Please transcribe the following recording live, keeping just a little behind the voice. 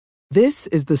This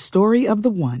is the story of the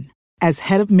one. As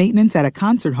head of maintenance at a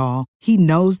concert hall, he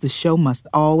knows the show must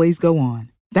always go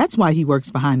on. That's why he works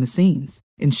behind the scenes,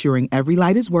 ensuring every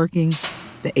light is working,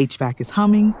 the HVAC is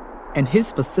humming, and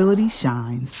his facility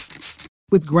shines.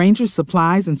 With Grainger's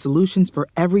supplies and solutions for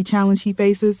every challenge he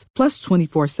faces, plus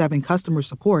 24/7 customer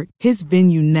support, his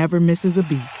venue never misses a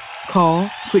beat. Call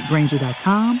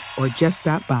quickgrainger.com or just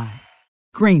stop by.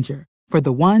 Grainger, for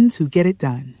the ones who get it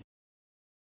done.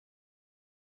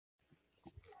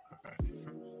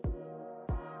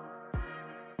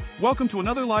 Welcome to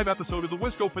another live episode of the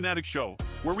Wisco Fanatics Show,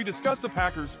 where we discuss the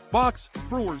Packers, Bucks,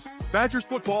 Brewers, Badgers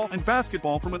football, and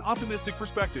basketball from an optimistic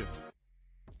perspective.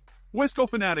 Wisco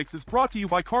Fanatics is brought to you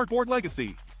by Cardboard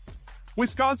Legacy,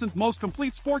 Wisconsin's most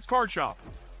complete sports card shop.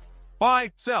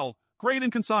 Buy, sell, grade,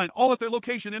 and consign all at their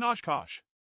location in Oshkosh.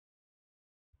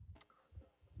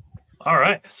 All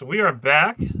right, so we are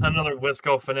back. Another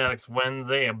Wisco Fanatics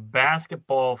Wednesday, a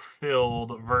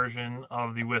basketball-filled version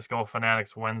of the Wisco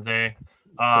Fanatics Wednesday.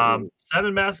 7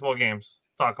 basketball games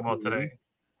to talk about today.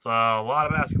 It's a lot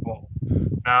of basketball.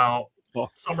 Now,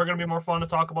 some are going to be more fun to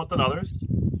talk about than others,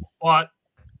 but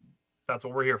that's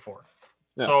what we're here for.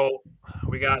 Yeah. So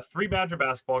we got 3 Badger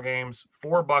basketball games,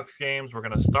 4 Bucks games. We're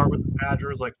going to start with the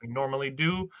Badgers like we normally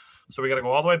do. So we got to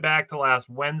go all the way back to last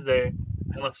Wednesday,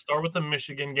 and let's start with the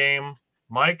Michigan game.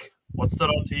 Mike, what stood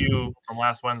out to you from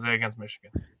last Wednesday against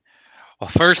Michigan? Well,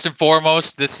 first and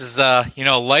foremost, this is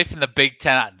life in the Big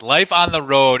Ten. Life on the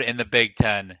road in the Big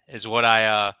Ten is what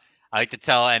I like to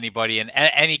tell anybody, and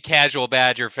any casual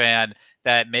Badger fan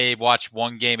that may watch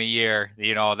one game a year.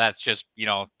 That's just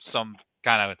some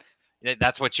kind of,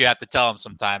 that's what you have to tell them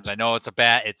sometimes. I know it's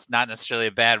not necessarily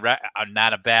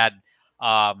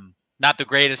not the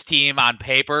greatest team on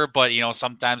paper, but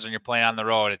sometimes when you're playing on the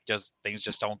road, things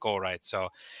just don't go right. So,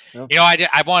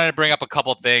 I wanted to bring up a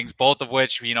couple of things, both of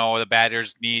which the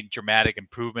Badgers need dramatic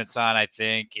improvements on, I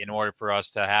think, in order for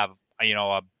us to have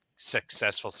a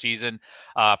successful season.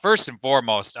 First and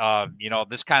foremost,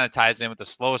 this kind of ties in with the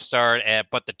slow start,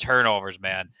 but the turnovers,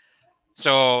 man.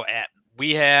 So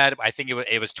we had, I think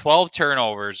it was 12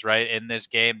 turnovers, right, in this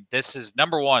game. This is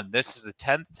number one. This is the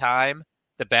 10th time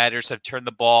the Badgers have turned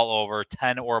the ball over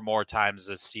 10 or more times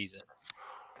this season.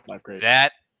 Not great.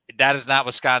 That is not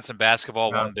Wisconsin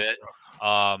basketball one bit.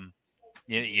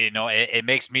 It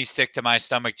makes me sick to my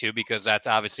stomach too, because that's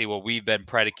obviously what we've been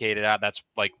predicated on. That's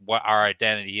like what our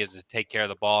identity is, to take care of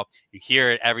the ball. You hear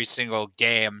it every single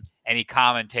game. Any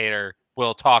commentator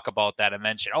will talk about that and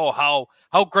mention, how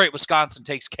great Wisconsin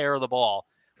takes care of the ball.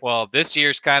 Well, this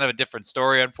year's kind of a different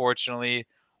story, unfortunately.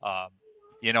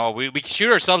 We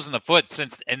shoot ourselves in the foot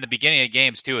since in the beginning of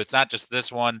games too. It's not just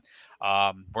this one.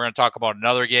 We're going to talk about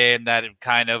another game that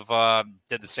kind of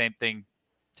did the same thing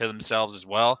to themselves as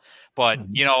well. But,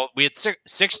 we had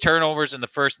six turnovers in the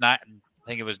first 19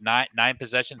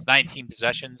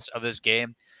 possessions of this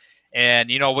game.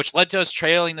 And, which led to us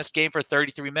trailing this game for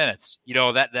 33 minutes.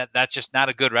 That's just not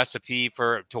a good recipe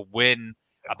to win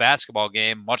a basketball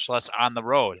game, much less on the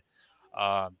road.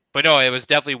 But no, it was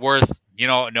definitely worth,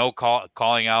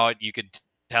 calling out. You could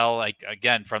tell, like,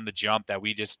 again, from the jump that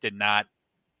we just did not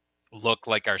look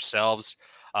like ourselves.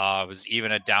 It was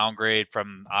even a downgrade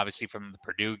from the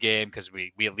Purdue game, because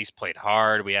we at least played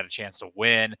hard. We had a chance to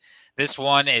win. This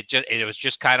one, it was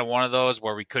just kind of one of those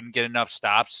where we couldn't get enough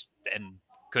stops and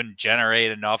couldn't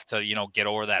generate enough to, get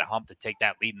over that hump to take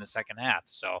that lead in the second half.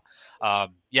 So,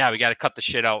 we got to cut the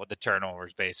shit out with the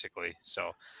turnovers, basically.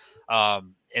 So,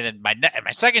 and then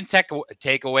my second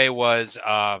takeaway was,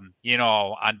 on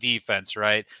defense,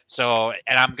 right? So,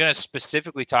 and I'm going to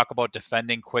specifically talk about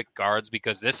defending quick guards,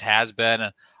 because this has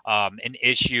been an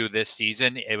issue this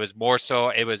season. It was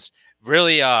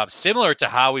really similar to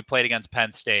how we played against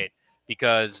Penn State,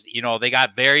 because, they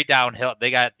got very downhill.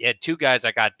 They had 2 guys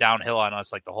that got downhill on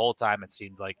us like the whole time, it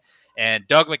seemed like. And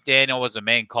Doug McDaniel was the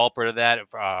main culprit of that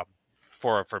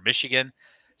for Michigan.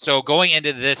 So going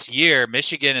into this year,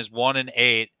 Michigan is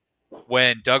 1-8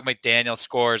 when Doug McDaniel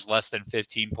scores less than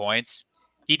 15 points.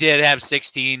 He did have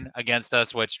 16 against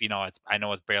us, which, I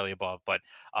know it's barely above, but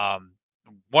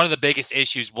one of the biggest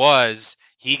issues was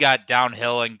he got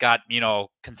downhill and got,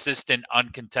 consistent,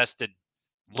 uncontested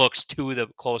looks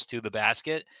close to the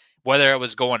basket, whether it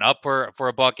was going up for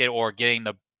a bucket or getting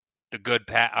the good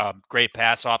great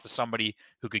pass off to somebody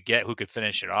who could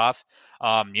finish it off.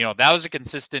 That was a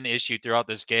consistent issue throughout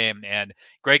this game. And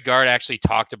Greg Gard actually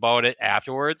talked about it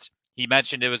afterwards. He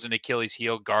mentioned it was an Achilles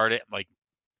heel guarding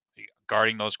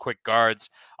those quick guards.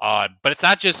 But it's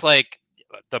not just like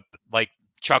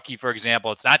Chucky, for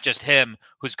example. It's not just him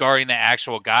who's guarding the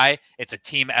actual guy. It's a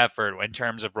team effort in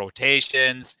terms of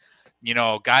rotations,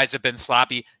 guys have been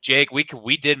sloppy. Jake,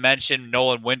 we did mention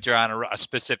Nolan Winter on a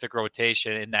specific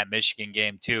rotation in that Michigan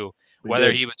game too.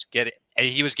 Whether he was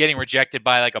getting rejected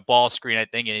by like a ball screen, I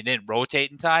think, and he didn't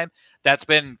rotate in time. That's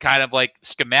been kind of like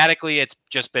schematically, it's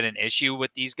just been an issue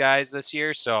with these guys this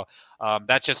year. So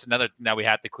that's just another thing that we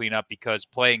have to clean up, because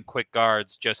playing quick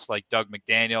guards, just like Doug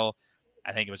McDaniel,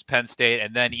 I think it was Penn State,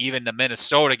 and then even the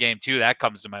Minnesota game too, that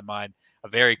comes to my mind. A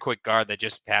very quick guard that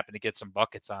just happened to get some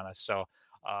buckets on us. So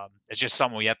it's just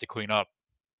something we have to clean up.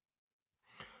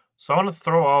 So I want to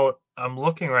throw out, I'm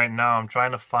looking right now, I'm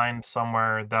trying to find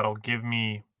somewhere that'll give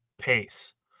me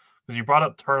pace. Because you brought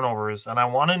up turnovers, and I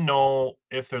want to know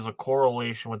if there's a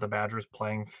correlation with the Badgers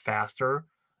playing faster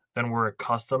than we're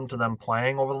accustomed to them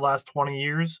playing over the last 20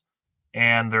 years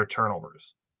and their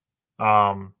turnovers.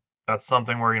 That's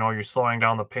something where, you're slowing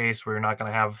down the pace, where you're not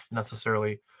going to have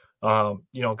necessarily,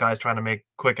 guys trying to make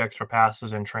quick extra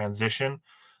passes in transition.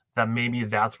 That maybe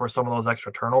that's where some of those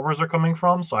extra turnovers are coming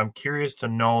from. So I'm curious to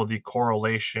know the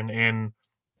correlation in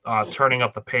turning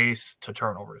up the pace to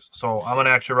turnovers. So I'm going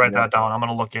to actually write that down. I'm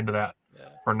going to look into that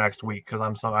for next week,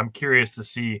 because I'm curious to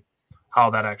see how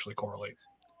that actually correlates.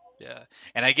 Yeah,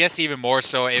 and I guess even more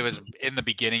so, it was in the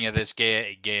beginning of this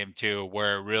game too,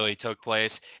 where it really took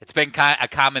place. It's been a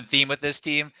common theme with this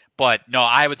team, but no,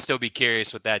 I would still be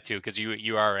curious with that too, because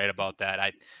you are right about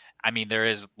that. I mean, there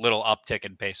is little uptick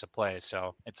in pace of play,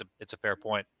 so it's a fair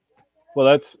point. Well,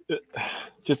 that's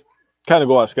just kind of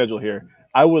go off schedule here.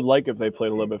 I would like if they played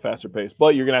a little bit faster pace,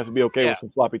 but you're going to have to be okay with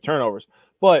some sloppy turnovers.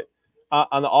 But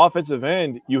on the offensive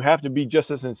end, you have to be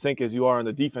just as in sync as you are on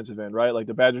the defensive end, right? Like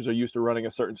the Badgers are used to running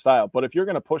a certain style. But if you're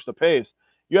going to push the pace,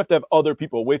 you have to have other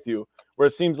people with you, where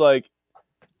it seems like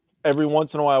every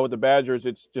once in a while with the Badgers,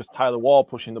 it's just Tyler Wall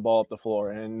pushing the ball up the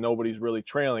floor, and nobody's really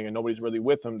trailing and nobody's really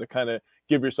with him to kind of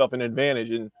give yourself an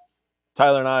advantage. And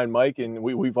Tyler and I and Mike, and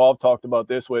we've all talked about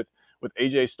this with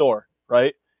AJ Storr,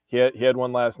 right? He had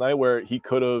one last night where he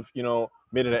could have,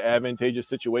 made it an advantageous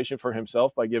situation for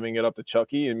himself by giving it up to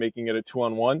Chucky and making it a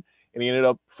 2-on-1, and he ended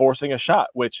up forcing a shot,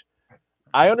 which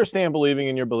I understand believing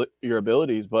in your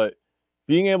abilities, but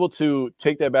being able to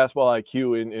take that basketball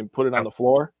IQ and put it on the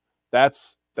floor,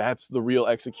 that's the real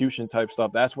execution type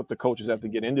stuff. That's what the coaches have to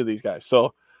get into these guys.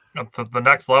 So the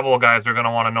next level guys are going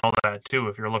to want to know that too,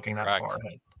 if you're looking that far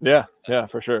ahead. Yeah,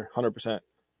 for sure. 100%.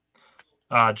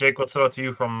 Jake, what stood out to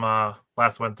you from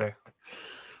last Wednesday?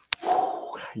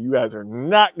 You guys are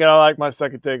not going to like my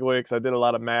second takeaway, because I did a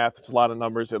lot of math. It's a lot of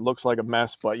numbers. It looks like a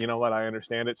mess, but you know what? I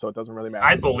understand it, so it doesn't really matter.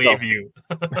 I believe you.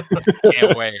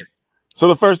 Can't wait. So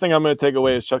the first thing I'm going to take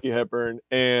away is Chucky Hepburn.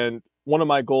 And one of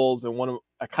my goals, and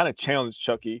I kind of challenged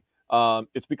Chucky.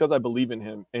 It's because I believe in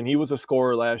him. And he was a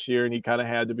scorer last year, and he kind of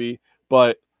had to be.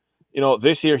 But,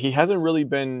 this year he hasn't really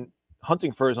been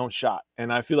hunting for his own shot.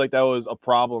 And I feel like that was a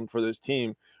problem for this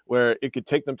team, where it could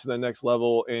take them to the next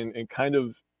level and kind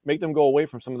of make them go away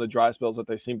from some of the dry spells that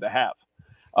they seem to have.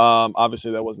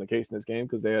 Obviously, that wasn't the case in this game,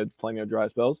 because they had plenty of dry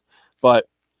spells. But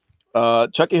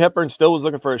Chucky Hepburn still was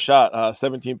looking for a shot.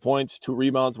 17 points, 2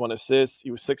 rebounds, 1 assist. He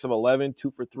was 6 of 11,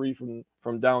 2 for 3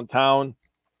 from downtown.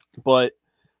 But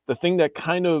the thing that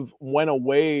kind of went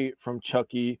away from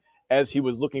Chucky as he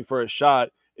was looking for a shot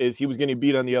is he was getting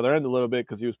beat on the other end a little bit,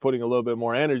 because he was putting a little bit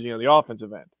more energy on the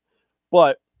offensive end.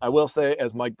 But I will say,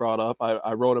 as Mike brought up,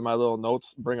 I wrote in my little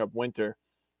notes, bring up Winter.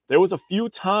 There was a few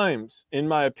times, in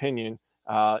my opinion,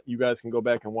 you guys can go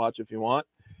back and watch if you want.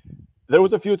 There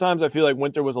was a few times I feel like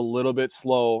Winter was a little bit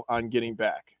slow on getting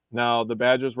back. Now, the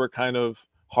Badgers were kind of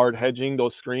hard hedging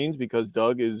those screens, because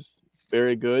Doug is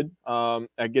very good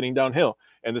at getting downhill.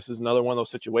 And this is another one of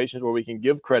those situations where we can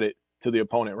give credit to the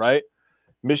opponent, right?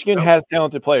 Michigan has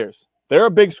talented players. They're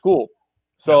a big school.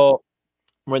 So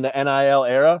we're in the NIL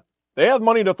era. They have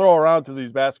money to throw around to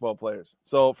these basketball players.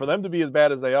 So for them to be as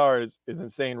bad as they are is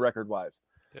insane record-wise.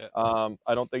 Yeah.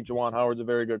 I don't think Juwan Howard's a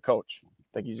very good coach. I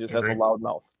think he just has a loud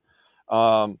mouth.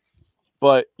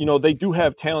 But, they do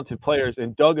have talented players,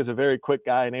 and Doug is a very quick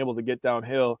guy and able to get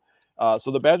downhill.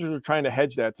 So the Badgers are trying to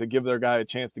hedge that to give their guy a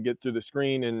chance to get through the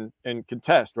screen and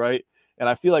contest, right? And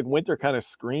I feel like Winter kind of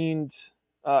screened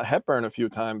Hepburn a few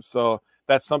times. So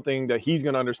that's something that he's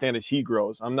going to understand as he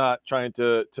grows. I'm not trying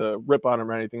to rip on him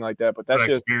or anything like that, but that's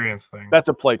just experience thing. That's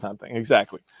a playtime thing.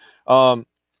 Exactly.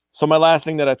 So my last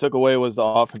thing that I took away was the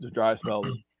offensive dry spells.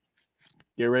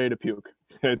 Get ready to puke.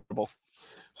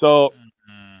 So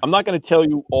I'm not going to tell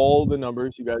you all the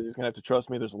numbers. You guys are just going to have to trust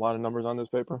me. There's a lot of numbers on this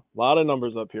paper. A lot of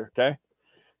numbers up here, okay?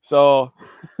 So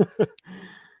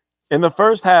in the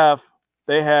first half,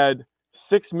 they had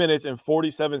 6 minutes and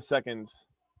 47 seconds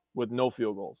with no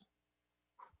field goals.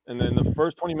 And then the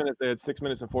first 20 minutes, they had 6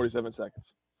 minutes and 47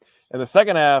 seconds. In the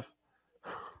second half,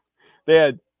 they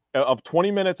had of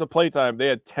 20 minutes of playtime, they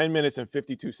had 10 minutes and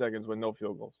 52 seconds with no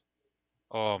field goals.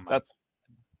 Oh my.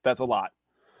 That's a lot.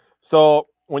 So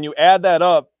when you add that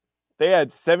up, they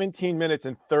had 17 minutes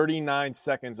and 39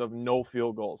 seconds of no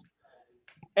field goals.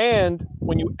 And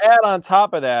when you add on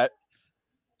top of that,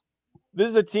 this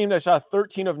is a team that shot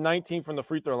 13 of 19 from the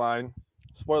free throw line.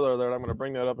 Spoiler alert, I'm going to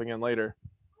bring that up again later.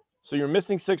 So you're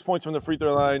missing 6 points from the free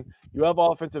throw line. You have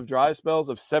offensive dry spells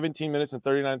of 17 minutes and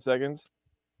 39 seconds.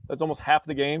 That's almost half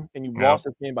the game, and you lost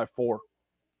this game by 4.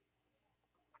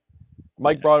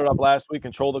 Mike brought it up last week,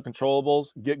 control the controllables,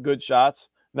 get good shots.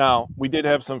 Now, we did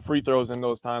have some free throws in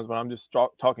those times, but I'm just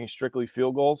talking strictly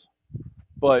field goals.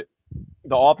 But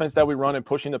the offense that we run and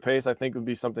pushing the pace, I think would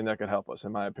be something that could help us,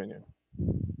 in my opinion.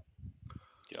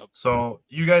 Yep. So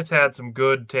you guys had some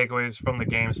good takeaways from the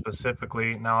game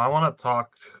specifically. Now I want to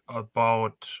talk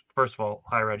about, first of all,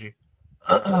 hi, Reggie.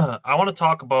 I want to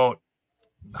talk about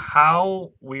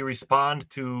how we respond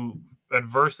to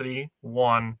adversity,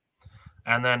 one,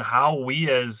 and then how we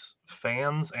as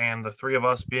fans and the three of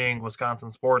us being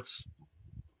Wisconsin sports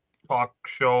talk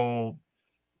show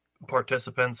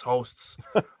participants, hosts,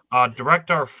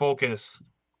 direct our focus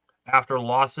after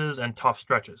losses and tough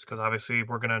stretches, because obviously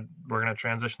we're gonna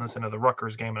transition this into the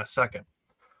Rutgers game in a second.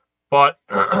 But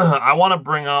I want to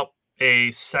bring up a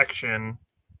section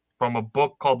from a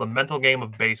book called The Mental Game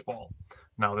of Baseball.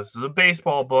 Now, this is a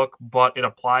baseball book, but it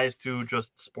applies to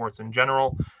just sports in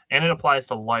general, and it applies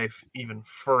to life even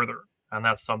further. And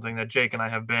that's something that Jake and I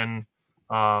have been,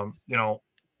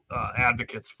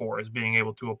 advocates for, is being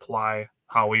able to apply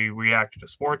how we react to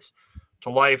sports to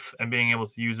life and being able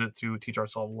to use it to teach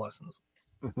ourselves lessons.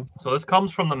 So this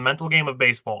comes from The Mental Game of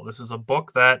Baseball. This is a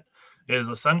book that is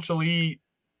essentially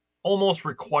almost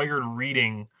required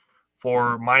reading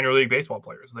for minor league baseball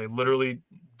players. They literally,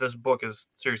 this book is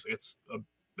seriously, it's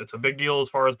a big deal as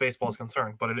far as baseball is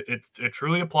concerned, but it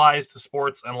truly applies to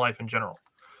sports and life in general.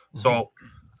 So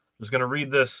I'm just going to read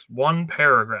this one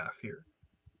paragraph here.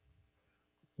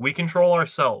 We control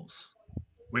ourselves.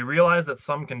 We realize that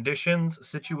some conditions,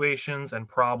 situations, and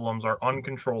problems are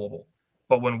uncontrollable.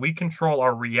 But when we control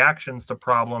our reactions to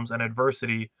problems and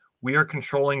adversity, we are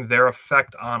controlling their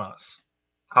effect on us.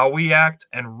 How we act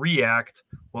and react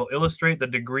will illustrate the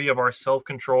degree of our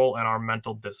self-control and our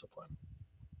mental discipline.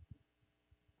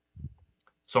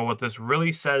 So what this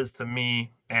really says to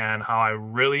me, and how I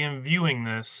really am viewing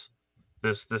this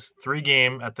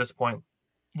 3-game, at this point,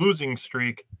 losing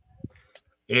streak,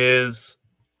 is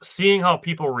seeing how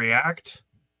people react,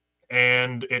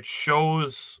 and it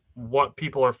shows what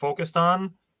people are focused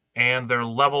on and their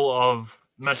level of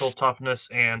mental toughness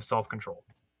and self-control.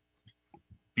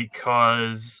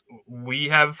 Because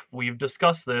we've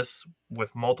discussed this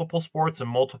with multiple sports and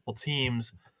multiple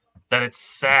teams, that it's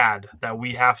sad that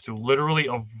we have to literally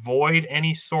avoid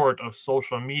any sort of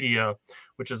social media,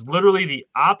 which is literally the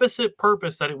opposite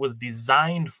purpose that it was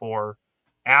designed for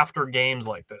after games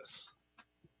like this.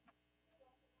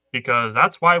 Because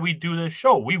that's why we do this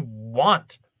show. We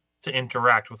want to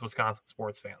interact with Wisconsin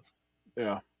sports fans.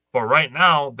 Yeah. But right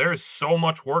now, there's so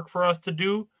much work for us to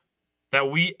do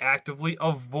that we actively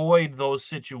avoid those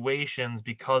situations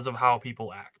because of how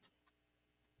people act.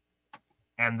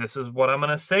 And this is what I'm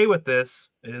going to say with this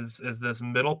is this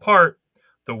middle part,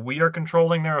 that we are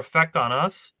controlling their effect on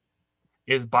us,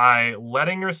 is by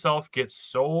letting yourself get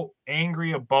so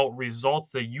angry about results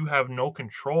that you have no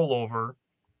control over.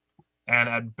 And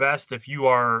at best, if you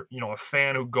are, a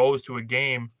fan who goes to a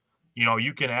game,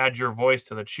 you can add your voice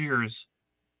to the cheers.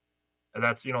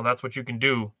 That's what you can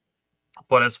do.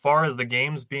 But as far as the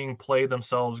games being played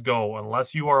themselves go,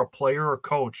 unless you are a player or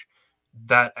coach,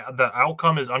 that the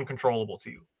outcome is uncontrollable to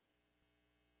you.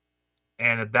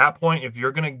 And at that point, if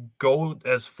you're going to go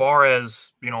as far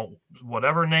as,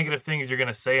 whatever negative things you're going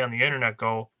to say on the internet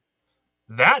go,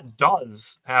 that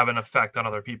does have an effect on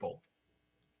other people.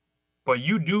 But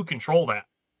you do control that.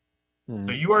 Mm-hmm.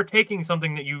 So you are taking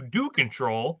something that you do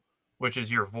control, which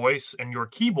is your voice and your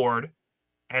keyboard,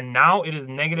 and now it is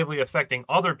negatively affecting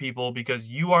other people because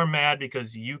you are mad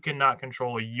because you cannot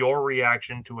control your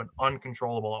reaction to an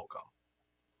uncontrollable outcome.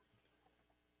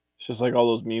 It's just like all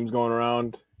those memes going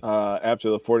around after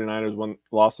the 49ers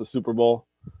lost the Super Bowl,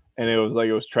 and it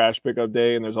was trash pickup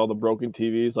day, and there's all the broken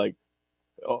TVs. Like,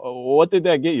 what did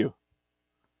that get you?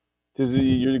 Because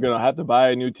you're going to have to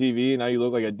buy a new TV, and now you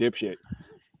look like a dipshit.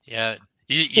 Yeah.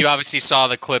 You obviously saw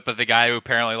the clip of the guy who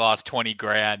apparently lost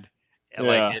 $20,000. And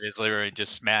it is literally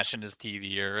just smashing his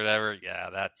TV or whatever. Yeah,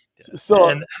 that. Yeah. So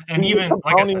and even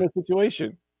like I said, the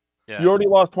situation. Yeah. You already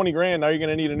lost $20,000. Now you're going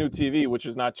to need a new TV, which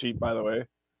is not cheap, by the way.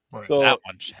 Right. So that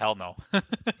one, hell no.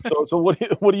 so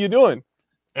what are you doing?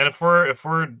 And if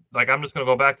we're like, I'm just going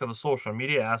to go back to the social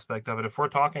media aspect of it. If we're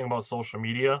talking about social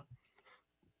media,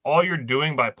 all you're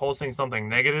doing by posting something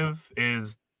negative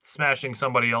is smashing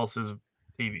somebody else's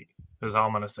TV, is how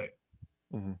I'm going to say it.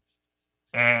 Mhm.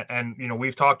 And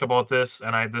we've talked about this,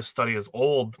 and this study is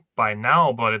old by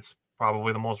now, but it's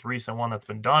probably the most recent one that's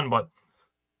been done. But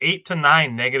 8 to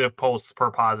 9 negative posts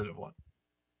per positive one.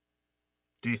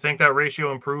 Do you think that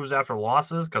ratio improves after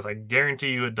losses? Because I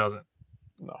guarantee you it doesn't.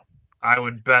 No. I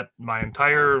would bet my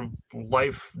entire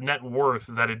life net worth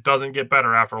that it doesn't get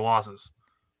better after losses.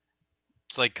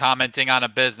 It's like commenting on a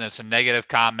business. A negative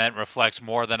comment reflects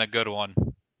more than a good one.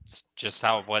 It's just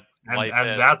what life is.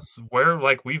 And that's where,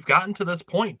 like, we've gotten to this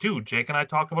point too. Jake and I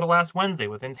talked about it last Wednesday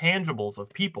with intangibles of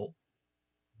people.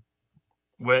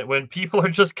 When people are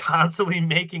just constantly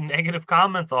making negative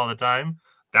comments all the time,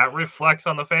 that reflects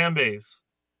on the fan base.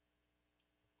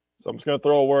 So I'm just going to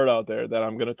throw a word out there that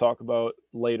I'm going to talk about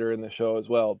later in the show as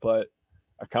well, but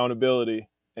accountability.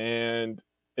 And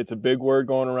it's a big word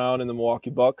going around in the Milwaukee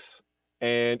Bucks,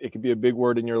 and it could be a big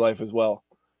word in your life as well.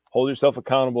 Hold yourself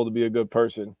accountable to be a good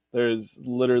person. There's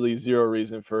literally zero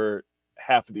reason for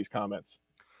half of these comments.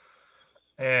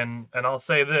 And I'll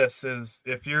say this is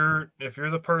if you're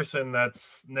the person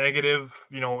that's negative,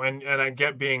 and I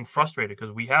get being frustrated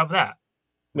because we have that.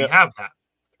 We have that.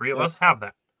 Three of us have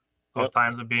that. Those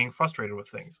times of being frustrated with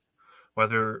things,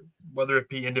 whether it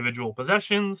be individual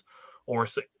possessions or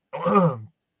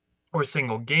or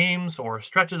single games or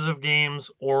stretches of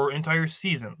games or entire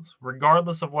seasons,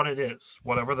 regardless of what it is,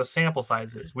 whatever the sample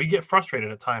size is. We get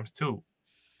frustrated at times too.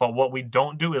 But what we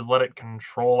don't do is let it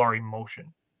control our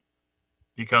emotion.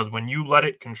 Because when you let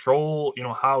it control,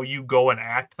 how you go and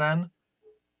act then,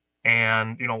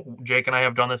 and, Jake and I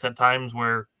have done this at times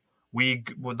where we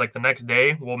would, like, the next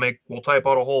day we'll type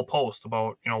out a whole post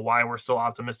about, why we're still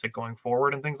optimistic going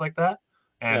forward and things like that.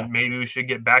 And maybe we should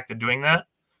get back to doing that.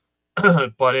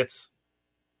 But it's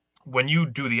when you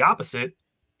do the opposite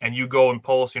and you go and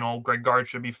post, Greg Gard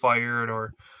should be fired,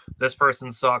 or this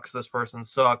person sucks.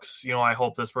 I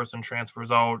hope this person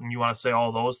transfers out. And you want to say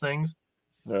all those things.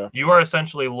 Yeah. You are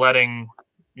essentially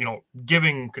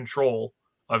giving control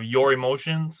of your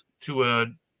emotions to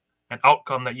an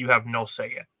outcome that you have no say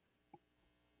in.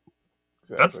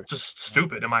 Exactly. That's just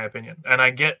stupid, in my opinion. And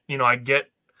I get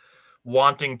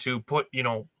wanting to put,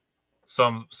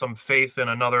 some faith in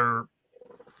another,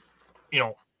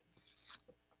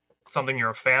 something you're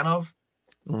a fan of.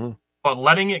 Mm-hmm. But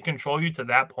letting it control you to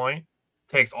that point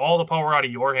takes all the power out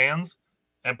of your hands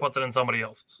and puts it in somebody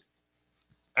else's.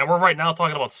 And we're right now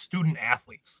talking about student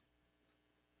athletes.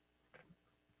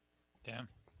 Damn.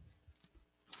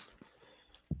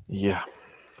 Yeah.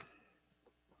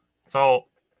 So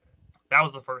that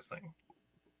was the first thing.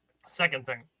 Second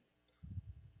thing,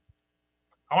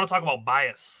 I want to talk about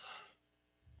bias.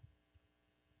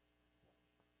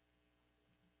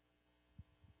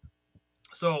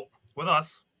 So with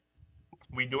us,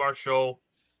 we do our show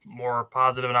more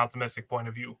positive and optimistic point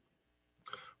of view,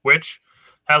 which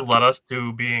has led us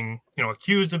to being,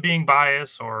 accused of being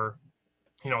biased, or,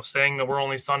 saying that we're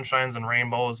only sunshines and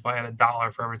rainbows. If I had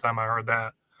 $1 for every time I heard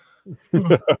that,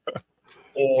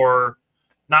 or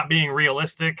not being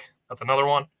realistic. That's another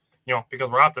one, because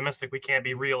we're optimistic, we can't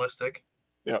be realistic.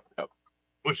 Yep.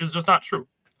 Which is just not true.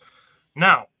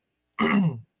 Now,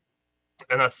 and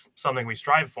that's something we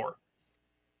strive for.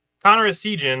 Connor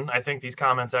Essegian, I think these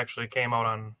comments actually came out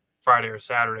on Friday or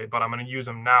Saturday, but I'm going to use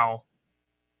them now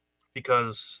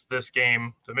because this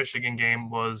game, the Michigan game,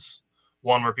 was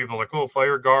one where people are like, oh,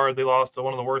 fire Gard. They lost to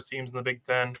one of the worst teams in the Big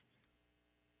Ten.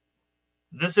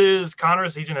 Connor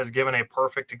Essegian has given a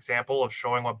perfect example of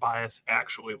showing what bias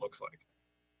actually looks like.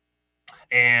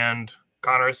 And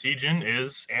Connor Essegian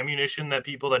is ammunition that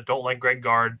people that don't like Greg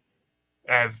Gard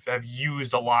have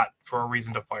used a lot for a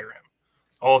reason to fire him.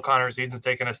 Oh, Connor Essegian's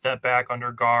taking a step back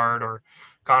under Gard, or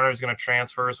Connor's going to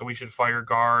transfer, so we should fire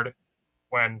Gard.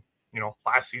 When,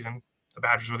 last season, the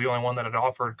Badgers were the only one that had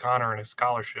offered Connor his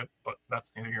scholarship, but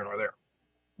that's neither here nor there.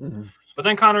 Mm-hmm. But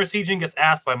then Connor Essegian gets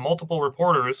asked by multiple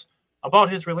reporters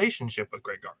about his relationship with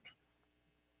Greg Gard.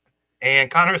 And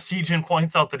Connor Essegian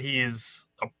points out that he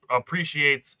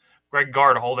appreciates Greg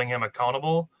Gard holding him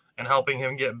accountable and helping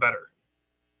him get better.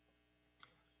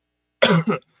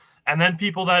 And then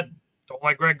people that don't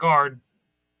like Greg Gard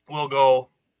will go,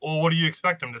 well, what do you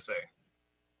expect him to say?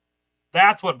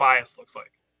 That's what bias looks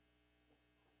like.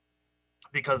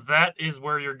 Because that is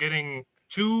where you're getting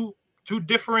two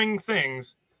differing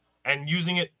things and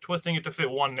twisting it to fit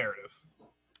one narrative.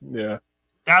 Yeah.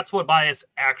 That's what bias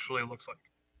actually looks like.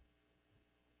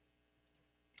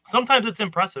 Sometimes it's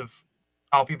impressive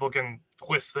how people can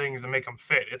twist things and make them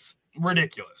fit. It's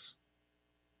ridiculous.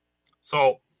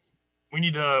 So we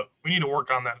need to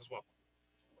work on that as well.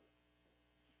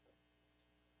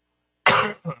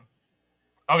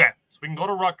 Okay, so we can go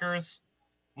to Rutgers.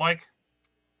 Mike,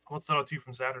 what's that out to you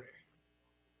from Saturday?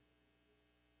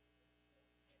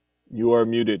 You are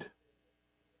muted.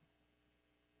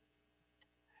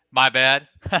 My bad.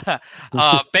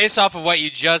 Based off of what you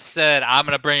just said, I'm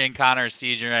going to bring in Connor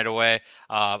Essegian right away.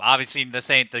 Obviously, this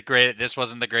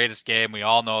wasn't the greatest game. We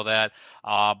all know that.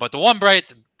 But the one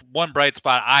bright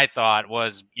spot I thought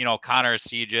was, Connor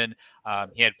Essegian.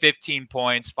 He had 15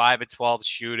 points, 5 of 12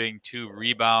 shooting, 2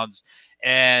 rebounds.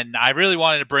 And I really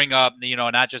wanted to bring up,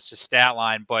 not just his stat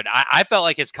line, but I felt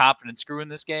like his confidence grew in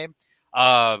this game.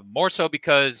 More so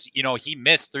because, he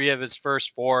missed 3 of his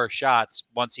first 4 shots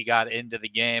once he got into the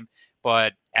game.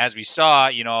 But as we saw,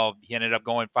 he ended up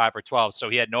going 5 for 12. So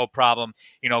he had no problem,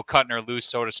 cutting her loose,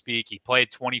 so to speak. He played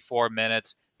 24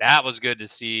 minutes. That was good to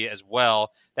see as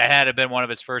well. That had been one of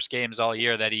his first games all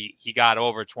year that he got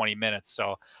over 20 minutes.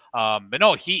 So, but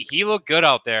no, he looked good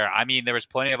out there. I mean, there was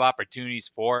plenty of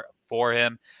opportunities for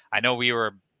him. I know we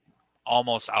were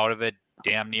almost out of it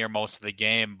damn near most of the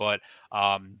game, but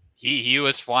he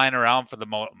was flying around for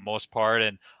the most part.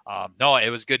 And no, it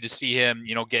was good to see him,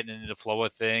 getting into the flow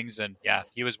of things. And yeah,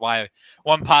 he was my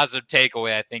one positive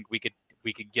takeaway I think we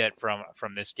could get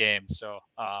from this game. So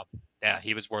yeah,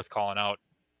 he was worth calling out.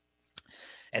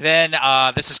 And then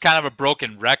this is kind of a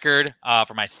broken record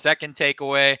for my second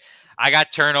takeaway. I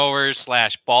got turnovers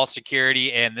 / ball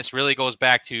security, and this really goes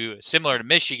back to similar to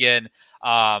Michigan,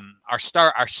 our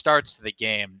starts to the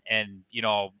game. And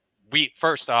the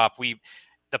first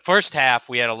half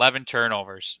we had 11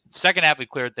 turnovers. Second half we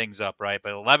cleared things up, right?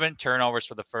 But 11 turnovers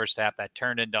for the first half that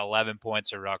turned into 11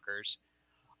 points at Rutgers.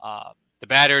 The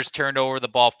batters turned over the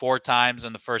ball 4 times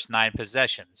in the first 9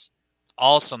 possessions.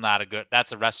 Also not a good.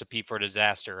 That's a recipe for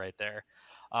disaster right there.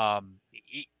 And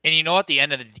at the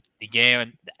end of the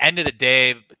game, the end of the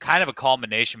day, kind of a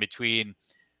culmination between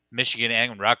Michigan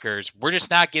and Rutgers. We're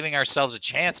just not giving ourselves a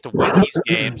chance to win these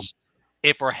games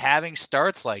if we're having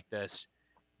starts like this.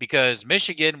 Because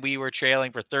Michigan, we were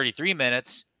trailing for 33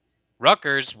 minutes.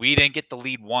 Rutgers, we didn't get the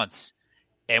lead once.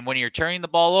 And when you're turning the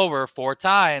ball over 4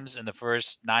 times in the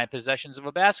first 9 possessions of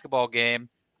a basketball game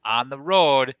on the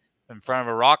road in front of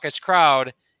a raucous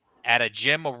crowd at a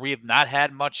gym where we have not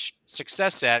had much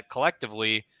success at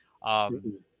collectively,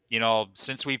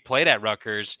 since we've played at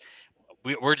Rutgers,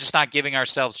 we're just not giving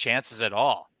ourselves chances at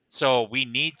all. So we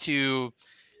need to,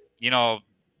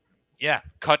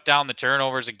 cut down the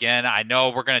turnovers again. I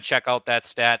know we're going to check out that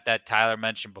stat that Tyler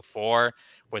mentioned before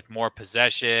with more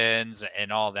possessions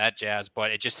and all that jazz,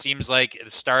 but it just seems like at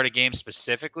the start of game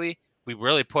specifically, we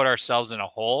really put ourselves in a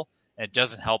hole, and it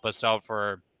doesn't help us out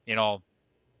for,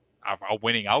 our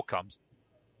winning outcomes.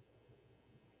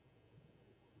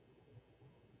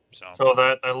 So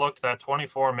that I looked, that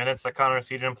 24 minutes that Connor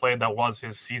Essegian played, that was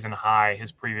his season high.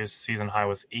 His previous season high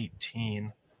was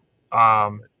 18.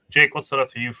 Jake, what stood out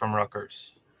to you from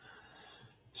Rutgers?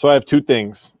 So I have 2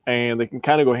 things, and they can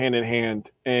kind of go hand in hand,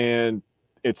 and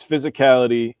it's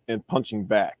physicality and punching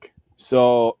back.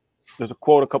 So there's a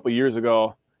quote a couple years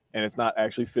ago, and it's not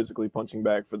actually physically punching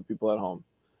back for the people at home.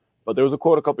 But there was a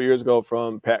quote a couple years ago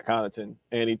from Pat Connaughton,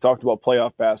 and he talked about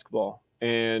playoff basketball.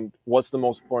 And what's the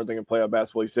most important thing in playoff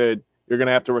basketball? He said, you're going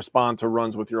to have to respond to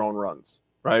runs with your own runs,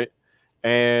 right?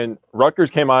 And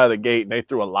Rutgers came out of the gate, and they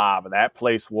threw a lob, and that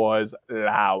place was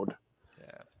loud.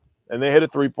 Yeah. And they hit a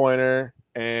 3-pointer,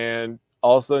 and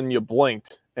all of a sudden you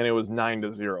blinked, and it was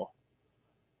 9-0.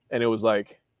 And it was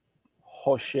like,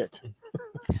 oh, shit.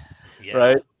 Yeah.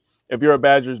 Right? If you're a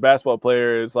Badgers basketball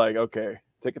player, it's like, okay,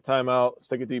 take a timeout, let's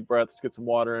take a deep breath, let's get some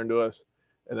water into us,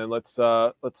 and then let's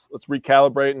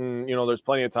recalibrate. And there's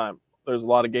plenty of time. There's a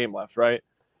lot of game left, right?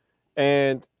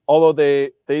 And although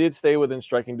they did stay within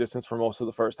striking distance for most of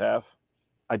the first half,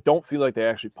 I don't feel like they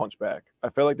actually punched back. I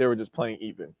felt like they were just playing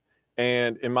even.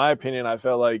 And in my opinion, I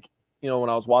felt like when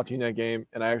I was watching that game,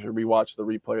 and I actually rewatched the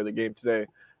replay of the game today,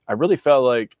 I really felt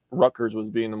like Rutgers was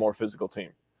being the more physical team.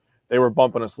 They were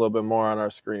bumping us a little bit more on our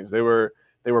screens. They were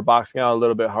boxing out a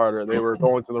little bit harder. They were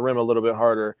going to the rim a little bit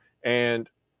harder. And,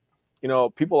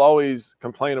 people always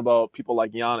complain about people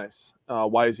like Giannis.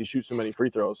 Why does he shoot so many free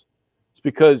throws? It's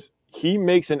because he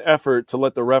makes an effort to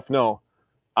let the ref know,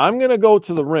 I'm going to go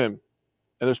to the rim,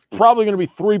 and there's probably going to be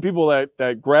 3 people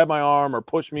that grab my arm or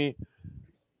push me.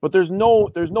 But there's no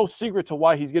secret to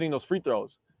why he's getting those free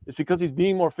throws. It's because he's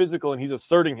being more physical and he's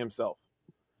asserting himself.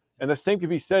 And the same could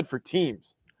be said for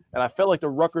teams. And I felt like the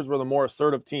Rutgers were the more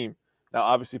assertive team. Now,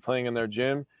 obviously playing in their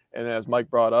gym, and as Mike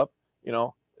brought up,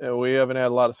 we haven't had a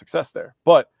lot of success there.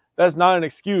 But that's not an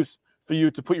excuse for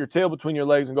you to put your tail between your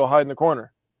legs and go hide in the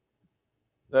corner.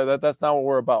 That's not what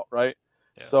we're about, right?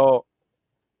 Yeah. So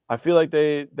I feel like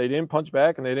they didn't punch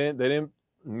back, and they didn't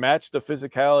match the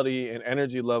physicality and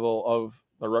energy level of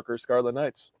the Rutgers Scarlet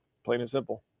Knights. Plain and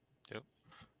simple.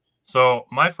 So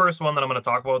my first one that I'm going to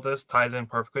talk about this ties in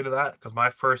perfectly to that, because my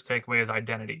first takeaway is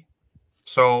identity.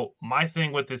 So my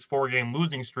thing with this 4-game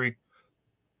losing streak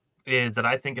is that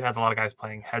I think it has a lot of guys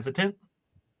playing hesitant.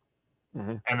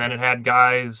 Mm-hmm. And then it had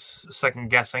guys second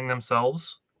guessing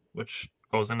themselves, which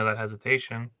goes into that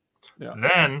hesitation. Yeah.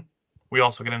 Then we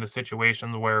also get into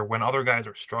situations where when other guys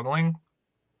are struggling,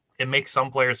 it makes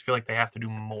some players feel like they have to do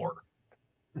more.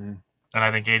 Mm-hmm. And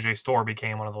I think AJ Storr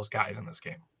became one of those guys in this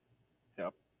game.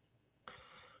 Yep.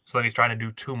 So then he's trying to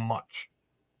do too much.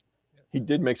 He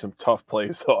did make some tough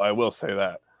plays, though. I will say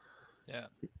that. Yeah.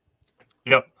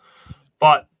 Yep.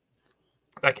 But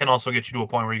that can also get you to a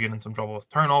point where you get in some trouble with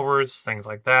turnovers, things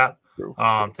like that. True.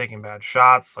 Taking bad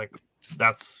shots. Like,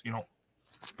 that's,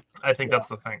 I think that's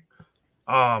the thing.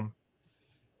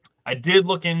 I did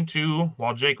look into,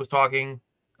 while Jake was talking,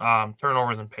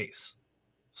 turnovers and pace.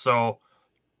 So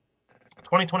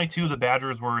 2022, the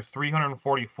Badgers were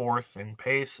 344th in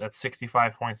pace at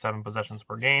 65.7 possessions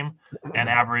per game and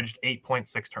averaged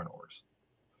 8.6 turnovers.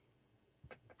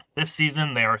 This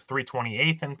season, they are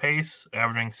 328th in pace,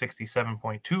 averaging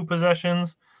 67.2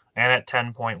 possessions and at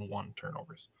 10.1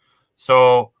 turnovers.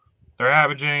 So they're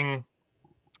averaging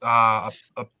a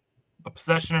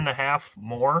possession and a half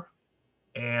more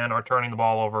and are turning the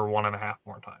ball over 1.5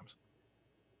 more times.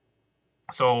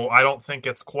 So I don't think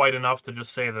it's quite enough to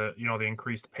just say that, the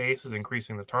increased pace is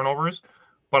increasing the turnovers,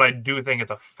 but I do think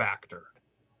it's a factor.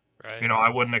 Right. I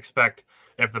wouldn't expect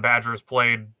if the Badgers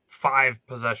played 5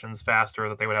 possessions faster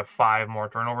that they would have 5 more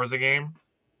turnovers a game.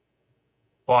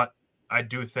 But I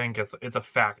do think it's a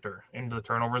factor into the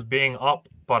turnovers being up,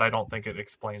 but I don't think it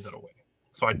explains it away.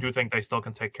 So I do think they still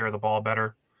can take care of the ball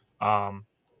better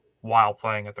while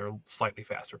playing at their slightly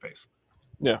faster pace.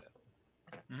 Yeah.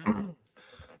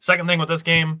 Second thing with this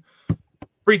game,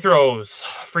 free throws.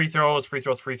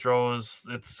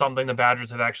 It's something the Badgers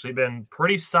have actually been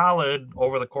pretty solid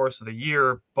over the course of the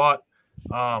year, but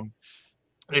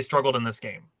they struggled in this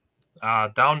game.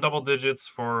 Down double digits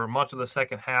for much of the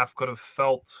second half, could have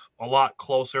felt a lot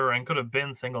closer and could have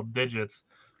been single digits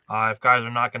if guys are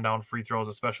knocking down free throws,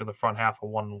 especially the front half of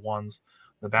 1-on-1s.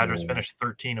 The Badgers finished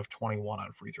 13 of 21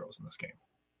 on free throws in this game.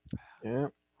 Yeah.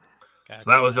 So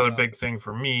that was the other big thing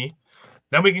for me.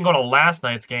 Then we can go to last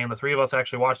night's game. The three of us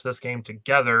actually watched this game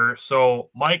together. So,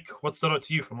 Mike, what stood out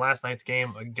to you from last night's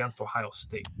game against Ohio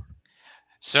State?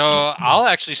 So I'll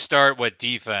actually start with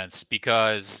defense,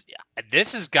 because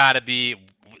this has got to be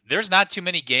 – there's not too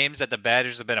many games that the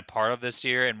Badgers have been a part of this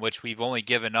year in which we've only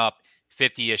given up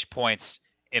 50-ish points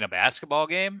in a basketball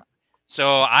game.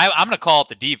 So I'm going to call it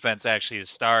the defense actually to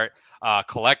start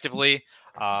collectively.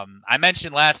 I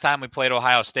mentioned last time we played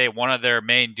Ohio State, one of their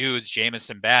main dudes,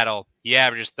 Jamison Battle, he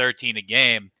averages 13 a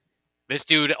game. This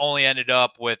dude only ended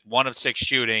up with 1 of 6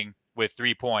 shooting with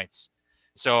 3 points.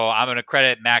 So I'm going to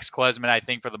credit Max Klesman, I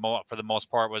think, for the most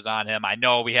part was on him. I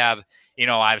know we have,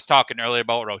 I was talking earlier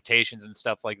about rotations and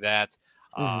stuff like that.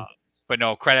 But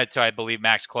no, credit to, I believe,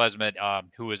 Max Klesman,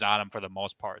 who was on him for the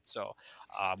most part. So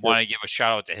want to give a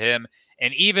shout out to him.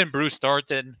 And even Bruce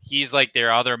Thornton, he's like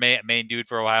their other main dude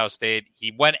for Ohio State.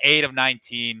 He went 8 of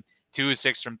 19, 2 of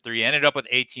 6 from 3, ended up with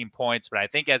 18 points. But I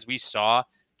think as we saw,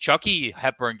 Chucky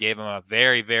Hepburn gave him a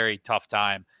very, very tough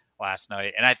time last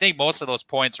night. And I think most of those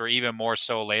points were even more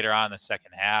so later on in the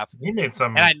second half. He made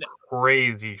some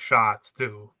crazy shots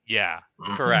too. Yeah,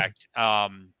 correct.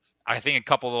 I think a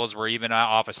couple of those were even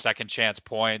off of second chance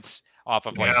points. Off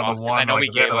of the one, I know we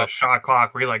gave up a shot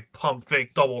clock where he pumped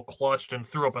fake, double clutched, and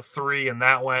threw up a 3, and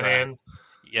that went in.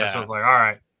 Yeah, it's just all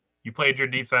right, you played your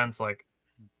defense,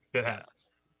 it happens.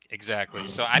 Exactly.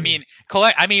 So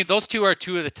those two are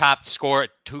two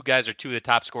guys are 2 of the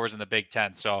top scorers in the Big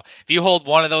Ten. So if you hold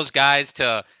one of those guys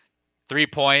to 3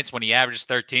 points when he averages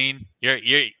 13,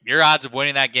 your odds of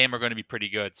winning that game are going to be pretty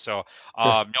good. So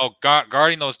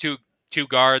guarding those two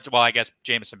guards. Well, I guess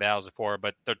Jamison Battle's a 4,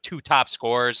 but they're 2 top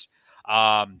scorers.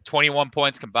 21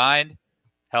 points combined.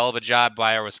 Hell of a job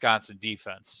by our Wisconsin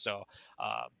defense. So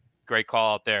great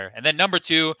call out there. And then number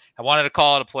 2, I wanted to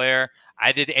call out a player.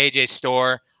 I did AJ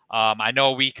Storr. I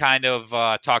know we kind of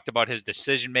talked about his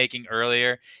decision-making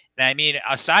earlier. And I mean,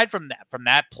 aside from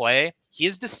that play,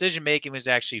 his decision-making was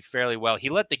actually fairly well. He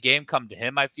let the game come to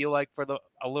him, I feel like, for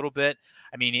a little bit.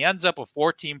 I mean, he ends up with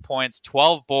 14 points,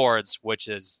 12 boards, which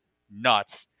is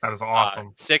nuts. That is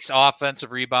awesome. 6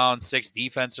 offensive rebounds, 6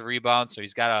 defensive rebounds. So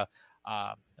he's got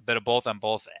a bit of both on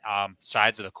both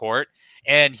sides of the court.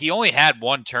 And he only had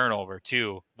one turnover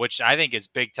too, which I think is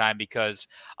big time because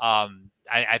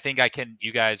I think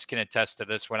you guys can attest to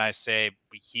this when I say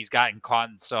he's gotten caught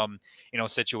in some,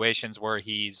 situations where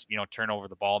he's, turned over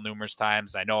the ball numerous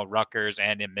times. I know at Rutgers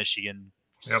and in Michigan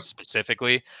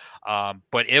specifically.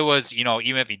 But it was,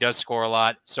 even if he does score a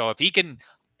lot. So if he can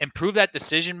improve that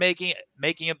decision making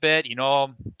a bit,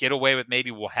 get away with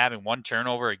maybe having one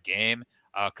turnover a game,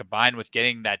 combined with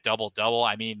getting that double-double,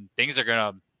 I mean, things are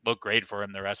going to look great for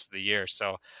him the rest of the year.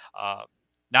 So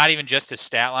not even just his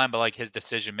stat line, but like his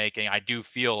decision making, I do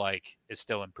feel like is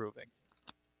still improving.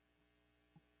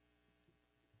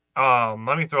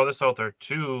 Let me throw this out there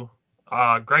too.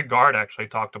 Greg Gard actually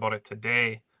talked about it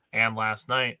today and last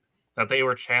night that they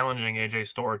were challenging AJ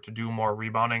Storr to do more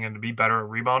rebounding and to be better at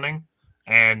rebounding.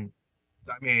 And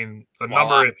I mean, the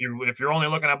number, if you're only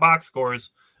looking at box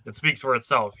scores, it speaks for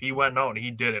itself. He went out and he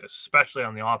did it, especially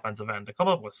on the offensive end. To come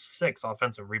up with 6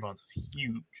 offensive rebounds is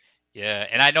huge. Yeah,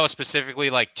 and I know specifically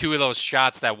like 2 of those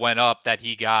shots that went up that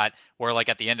he got were like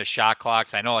at the end of shot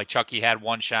clocks. I know like Chucky had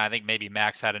one shot. I think maybe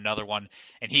Max had another one.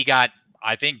 And he got,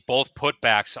 I think, both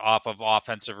putbacks off of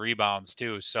offensive rebounds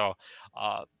too. So,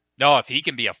 no, if he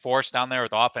can be a force down there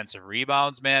with offensive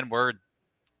rebounds, man, we're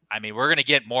going to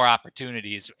get more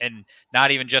opportunities, and not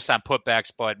even just on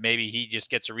putbacks, but maybe he just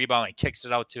gets a rebound and kicks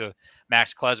it out to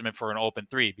Max Klesman for an open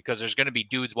 3 because there's going to be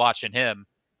dudes watching him,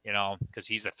 because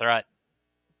he's a threat.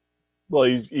 Well,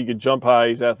 he could jump high,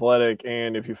 he's athletic,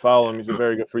 and if you follow him, he's a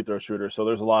very good free throw shooter. So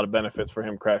there's a lot of benefits for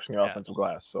him crashing the offensive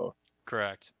glass. So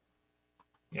correct.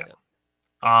 Yeah.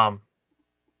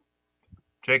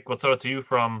 Jake, what's up to you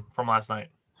from last night?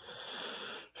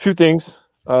 A few things.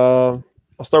 I'll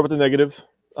start with the negative.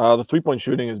 The 3-point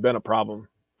shooting has been a problem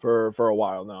for a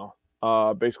while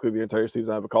now. Basically the entire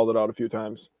season. I've called it out a few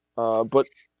times. But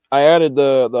I added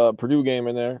the Purdue game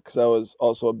in there because that was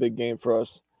also a big game for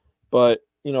us. But,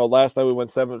 last night we went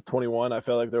 7 of 21. I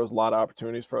felt like there was a lot of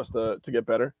opportunities for us to get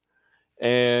better.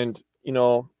 And,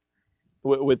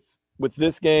 with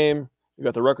this game, you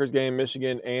got the Rutgers game,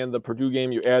 Michigan, and the Purdue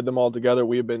game. You add them all together,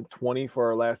 we have been 20 for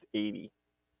our last 80.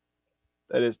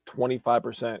 That is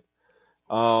 25%.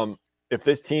 If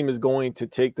this team is going to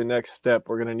take the next step,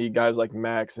 we're going to need guys like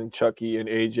Max and Chucky and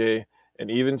AJ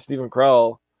and even Steven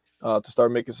Krell to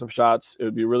start making some shots. It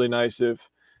would be really nice if,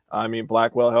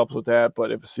 Blackwell helps with that,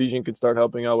 but if Sejan could start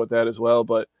helping out with that as well.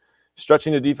 But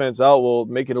stretching the defense out will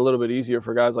make it a little bit easier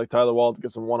for guys like Tyler Wall to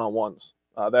get some one-on-ones.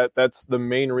 That's the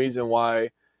main reason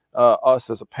why us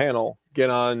as a panel get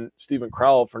on Steven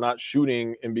Krell for not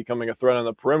shooting and becoming a threat on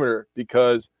the perimeter,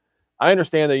 because I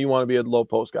understand that you want to be a low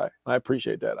post guy. I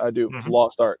appreciate that. I do. Mm-hmm. It's a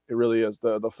lost art. It really is,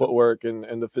 the footwork and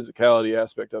the physicality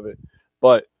aspect of it.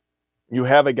 But you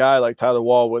have a guy like Tyler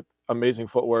Wall with amazing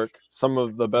footwork, some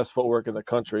of the best footwork in the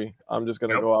country. I'm just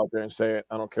going to go out there and say it.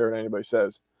 I don't care what anybody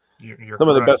says. You're some correct.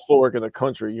 Of the best footwork in the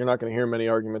country. You're not going to hear many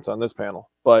arguments on this panel.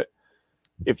 But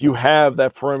if you have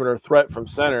that perimeter threat from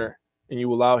center and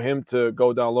you allow him to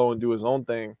go down low and do his own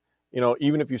thing,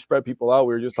 even if you spread people out,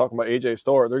 we were just talking about AJ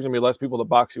Storr, there's going to be less people to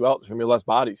box you out. There's going to be less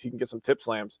bodies. He can get some tip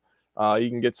slams. You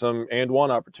can get some and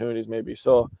one opportunities maybe.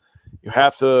 So you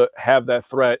have to have that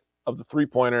threat of the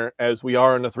three-pointer as we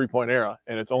are in the three-point era,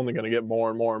 and it's only going to get more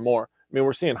and more and more.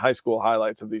 We're seeing high school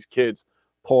highlights of these kids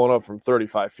pulling up from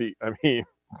 35 feet.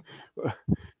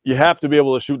 You have to be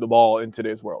able to shoot the ball in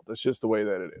today's world. That's just the way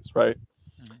that it is, right?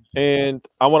 Mm-hmm. And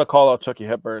I want to call out Chucky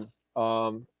Hepburn.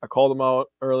 I called him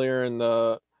out earlier in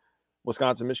the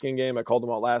Wisconsin-Michigan game. I called him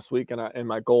out last week in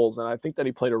my goals, and I think that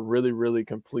he played a really, really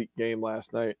complete game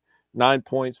last night. 9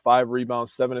 points, 5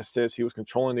 rebounds, 7 assists. He was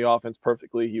controlling the offense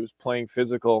perfectly. He was playing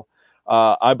physical.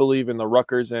 I believe in the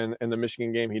Rutgers and the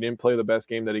Michigan game, he didn't play the best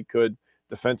game that he could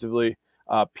defensively.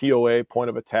 POA, point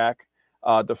of attack,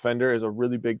 defender is a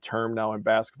really big term now in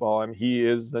basketball, and he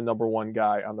is the number one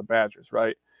guy on the Badgers,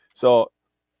 right? So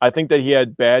I think that he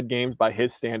had bad games by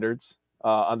his standards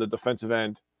on the defensive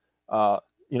end,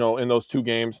 in those 2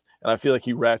 games. And I feel like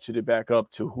he ratcheted back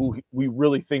up to who we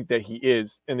really think that he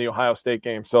is in the Ohio State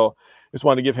game. So just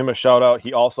wanted to give him a shout out.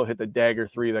 He also hit the dagger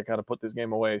 3 that kind of put this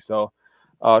game away. So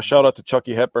shout out to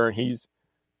Chucky Hepburn.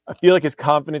 I feel like his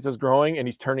confidence is growing, and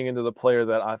he's turning into the player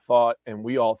that I thought and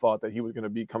we all thought that he was going to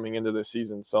be coming into this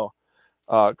season. So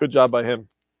good job by him.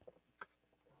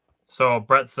 So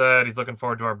Brett said he's looking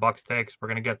forward to our Bucks takes. We're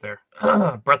going to get there.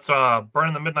 Brett's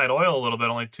burning the midnight oil a little bit,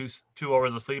 only two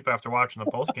hours of sleep after watching the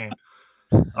post game.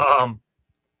 I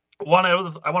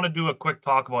want to do a quick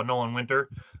talk about Nolan Winter.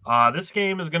 This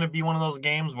game is going to be one of those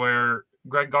games where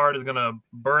Greg Gard is going to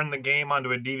burn the game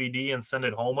onto a DVD and send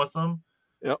it home with him.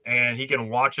 Yep. And he can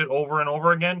watch it over and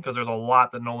over again because there's a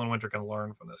lot that Nolan Winter can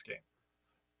learn from this game.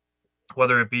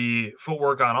 Whether it be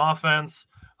footwork on offense,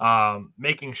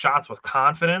 making shots with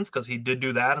confidence, because he did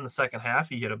do that in the second half.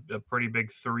 He hit a pretty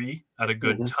big three at a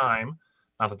good time.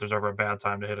 Not that there's ever a bad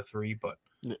time to hit a three, but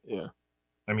yeah,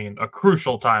 I mean, a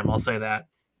crucial time, I'll say that.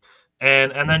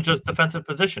 And then just defensive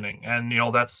positioning. And,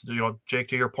 that's, Jake,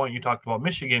 to your point, you talked about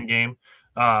Michigan game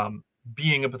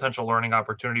being a potential learning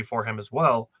opportunity for him as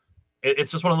well.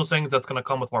 It's just one of those things that's going to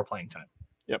come with more playing time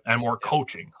and more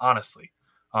coaching, honestly,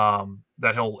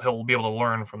 that he'll be able to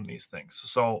learn from these things.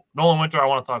 So Nolan Winter, I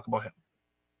want to talk about him.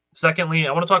 Secondly,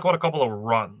 I want to talk about a couple of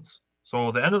runs.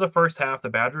 So the end of the first half, the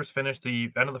Badgers finished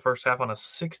the end of the first half on a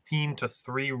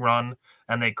 16-3 run,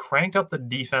 and they cranked up the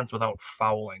defense without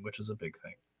fouling, which is a big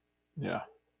thing. Yeah.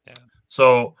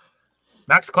 So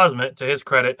Max Klesmit, to his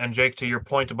credit, and Jake, to your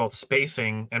point about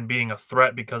spacing and being a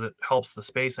threat because it helps the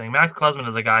spacing, Max Klesmit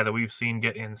is a guy that we've seen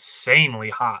get insanely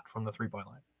hot from the three-point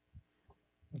line.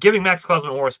 Giving Max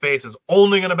Klesmit more space is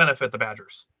only going to benefit the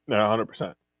Badgers. Yeah, 100%.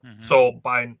 Mm-hmm. So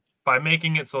by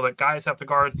making it so that guys have to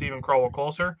guard Steven Crowell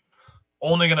closer,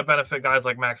 only going to benefit guys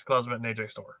like Max Klesmit and AJ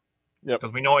Storr. Yep.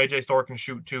 Because we know AJ Storr can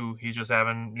shoot too. He's just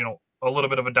having, a little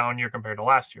bit of a down year compared to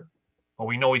last year. But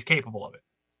we know he's capable of it.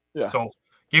 Yeah. So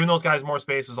giving those guys more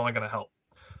space is only going to help.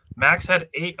 Max had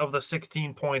 8 of the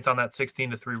 16 points on that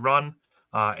 16-3 run.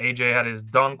 AJ had his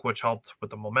dunk, which helped with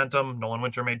the momentum. Nolan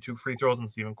Winter made 2 free throws, and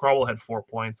Steven Crowell had 4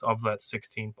 points of that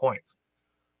 16 points.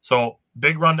 So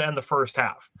big run to end the first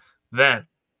half. Then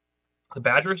the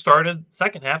Badgers started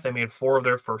second half. They made 4 of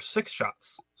their first 6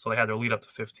 shots. So they had their lead up to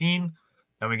 15.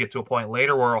 And we get to a point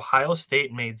later where Ohio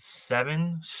State made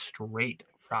 7 straight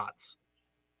shots.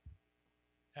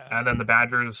 And then the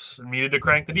Badgers needed to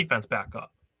crank the defense back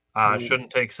up.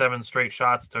 Shouldn't take 7 straight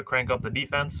shots to crank up the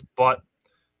defense, but,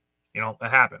 it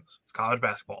happens. It's college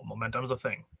basketball. Momentum's a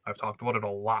thing. I've talked about it a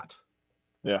lot.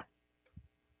 Yeah.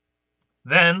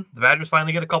 Then the Badgers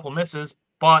finally get a couple misses,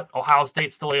 but Ohio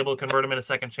State's still able to convert them into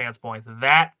second chance points.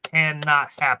 That cannot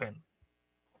happen.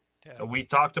 Yeah. We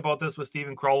talked about this with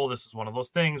Steven Crowell. This is one of those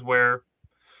things where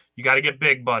you got to get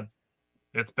big, bud.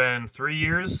 It's been 3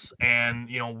 years, and,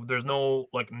 there's no,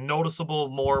 noticeable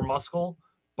more muscle,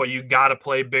 but you got to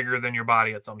play bigger than your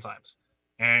body at sometimes.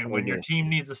 And when your team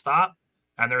needs to stop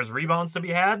and there's rebounds to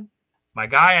be had, my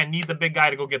guy, I need the big guy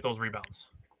to go get those rebounds.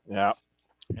 Yeah.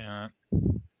 Yeah.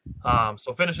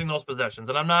 So finishing those possessions,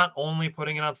 and I'm not only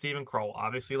putting it on Steven Crowell.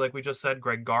 Obviously, like we just said,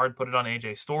 Greg Gard put it on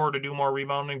AJ Storr to do more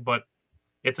rebounding, but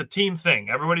it's a team thing.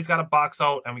 Everybody's got to box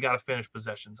out, and we got to finish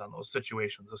possessions on those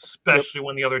situations, especially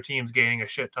when the other team's gaining a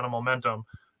shit ton of momentum,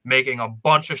 making a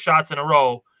bunch of shots in a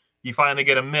row. You finally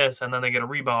get a miss, and then they get a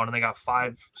rebound, and they got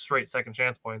 5 straight second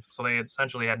chance points. So they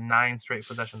essentially had 9 straight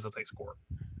possessions that they scored.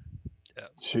 Yeah.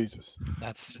 Jesus.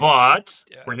 But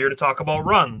we're here to talk about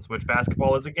runs, which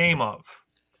basketball is a game of.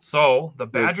 So the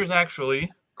Badgers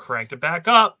actually cranked it back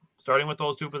up, starting with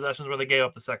those 2 possessions where they gave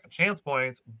up the second chance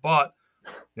points, but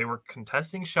they were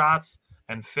contesting shots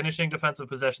and finishing defensive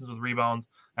possessions with rebounds,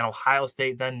 and Ohio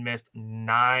State then missed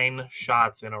 9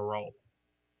 shots in a row.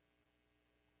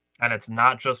 And it's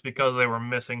not just because they were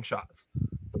missing shots.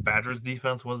 The Badgers'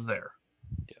 defense was there.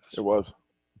 Yes. It was.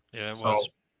 Yeah, it was.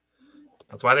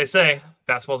 That's why they say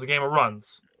basketball's a game of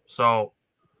runs. So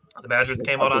the Badgers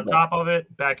came out on top of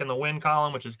it, back in the win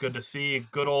column, which is good to see.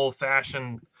 Good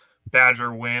old-fashioned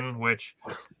Badger win, which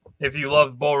if you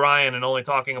love Bo Ryan and only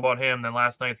talking about him, then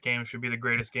last night's game should be the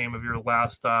greatest game of your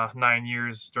last 9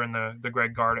 years during the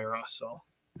Greg Gard era. So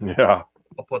yeah,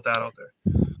 I'll put that out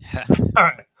there. All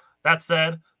right. That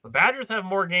said, the Badgers have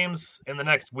more games in the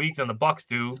next week than the Bucks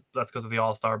do. That's because of the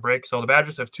All-Star break. So the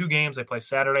Badgers have 2 games. They play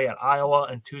Saturday at Iowa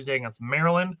and Tuesday against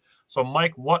Maryland. So,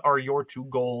 Mike, what are your 2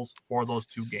 goals for those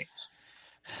 2 games?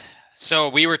 So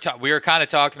we were kind of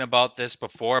talking about this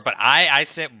before, but I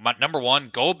said, number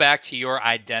 1, go back to your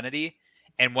identity.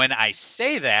 And when I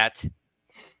say that,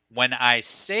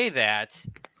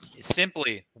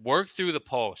 simply work through the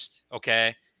post,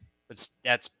 okay?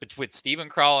 That's between Steven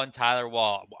Crowell and Tyler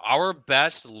Wall. Our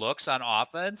best looks on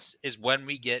offense is when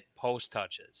we get post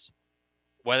touches.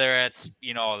 Whether it's,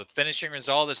 the finishing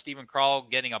result of Steven Crowell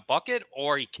getting a bucket,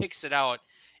 or he kicks it out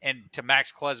and to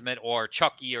Max Klesmit or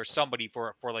Chucky or somebody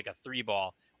for like a 3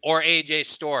 ball, or AJ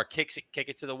Storr kick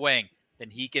it to the wing, then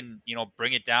he can,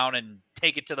 bring it down and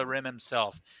take it to the rim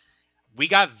himself. We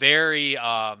got very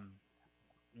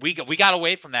we got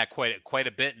away from that quite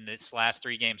a bit in this last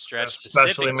 3-game stretch,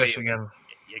 especially Michigan.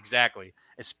 Exactly,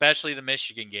 especially the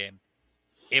Michigan game.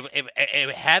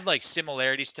 It had like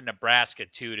similarities to Nebraska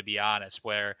too, to be honest,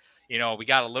 where we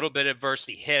got a little bit of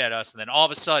adversity hit at us, and then all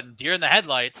of a sudden, deer in the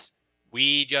headlights,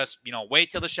 We just,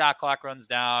 wait till the shot clock runs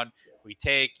down. We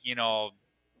take,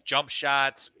 jump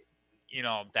shots,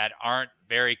 that aren't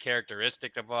very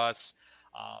characteristic of us,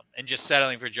 and just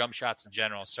settling for jump shots in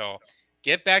general. So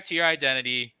get back to your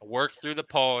identity, work through the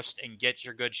post, and get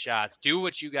your good shots. Do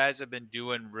what you guys have been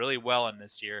doing really well in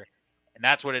this year, and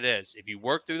that's what it is. If you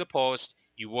work through the post,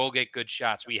 you will get good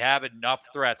shots. We have enough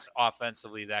threats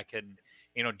offensively that can,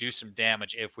 do some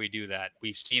damage if we do that.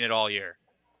 We've seen it all year.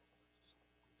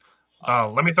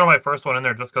 Let me throw my first one in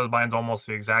there just because mine's almost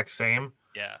the exact same.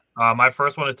 Yeah. My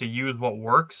first one is to use what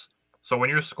works. So when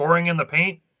you're scoring in the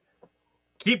paint,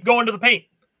 keep going to the paint.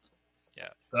 Yeah.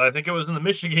 I think it was in the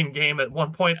Michigan game. At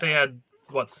one point, they had,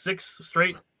 6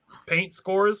 straight paint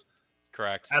scores?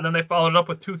 Correct. And then they followed it up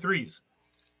with 2 threes.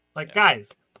 Guys,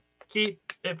 keep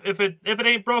if it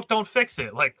ain't broke, don't fix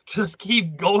it. Just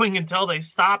keep going until they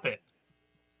stop it.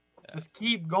 Yeah. Just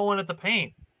keep going at the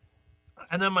paint.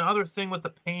 And then my other thing with the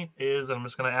paint is, and I'm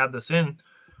just going to add this in,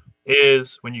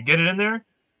 is when you get it in there,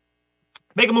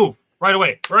 make a move right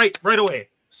away. Right away.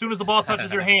 As soon as the ball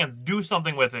touches your hands, do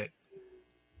something with it.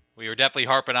 We were definitely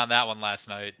harping on that one last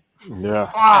night.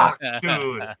 Yeah. Fuck,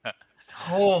 dude.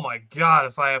 Oh, my God.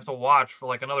 If I have to watch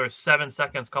for another 7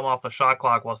 seconds come off the shot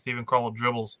clock while Steven Crowell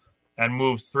dribbles and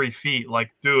moves 3 feet,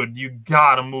 dude, you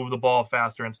got to move the ball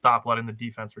faster and stop letting the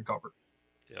defense recover.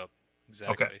 Yep,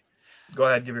 exactly. Okay. Go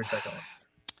ahead, give your second one.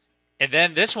 And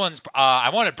then this one's, I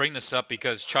want to bring this up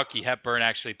because Chucky Hepburn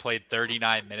actually played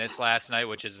 39 minutes last night,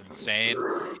 which is insane.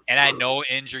 And I know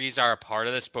injuries are a part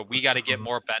of this, but we got to get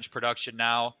more bench production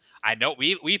now. I know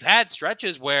we've had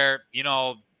stretches where,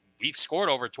 we've scored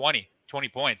over 20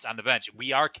 points on the bench.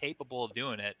 We are capable of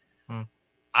doing it. And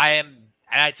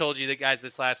I told you the guys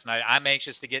this last night, I'm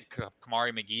anxious to get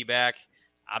Kamari McGee back.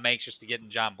 I'm anxious to get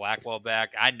John Blackwell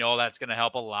back. I know that's going to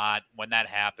help a lot when that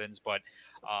happens, but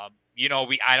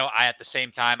at the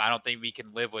same time, I don't think we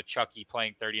can live with Chucky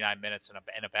playing 39 minutes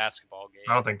in a basketball game.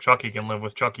 I don't think Chucky can live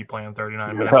with Chucky playing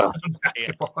 39 minutes in a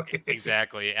basketball game.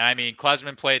 Exactly. And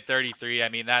Klesman played 33.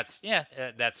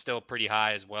 That's still pretty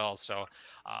high as well. So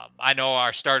I know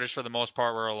our starters for the most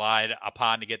part were relied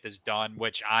upon to get this done,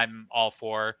 which I'm all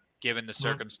for given the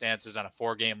circumstances on a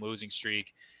 4-game losing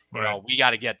streak. We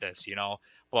got to get this,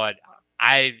 but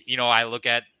I look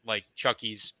at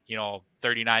Chucky's,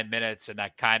 39 minutes and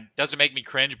that doesn't make me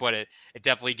cringe, but it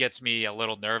definitely gets me a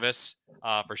little nervous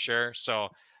for sure. So,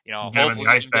 hopefully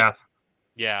ice bath.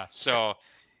 So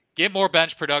get more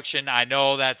bench production. I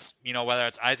know that's, whether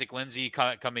it's Isaac Lindsay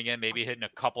coming in, maybe hitting a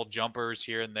couple jumpers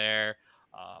here and there,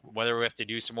 whether we have to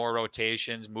do some more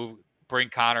rotations, bring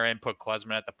Connor in, put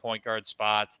Klesman at the point guard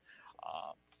spot.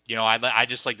 I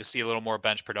just like to see a little more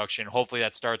bench production. Hopefully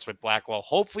that starts with Blackwell,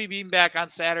 hopefully being back on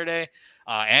Saturday,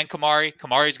 and Kamari.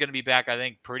 Kamari's going to be back, I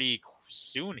think, pretty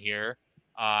soon here.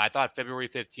 I thought February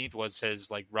 15th was his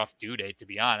rough due date, to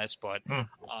be honest, but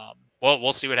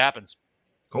we'll see what happens.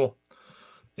 Cool.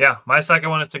 Yeah, my second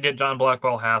one is to get John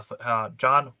Blackwell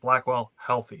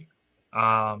healthy.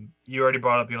 You already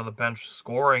brought up, the bench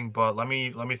scoring, but let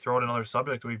me throw in another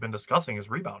subject we've been discussing is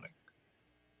rebounding.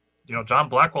 John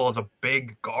Blackwell is a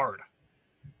big guard.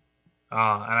 And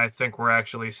I think we're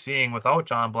actually seeing, without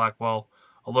John Blackwell,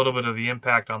 a little bit of the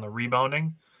impact on the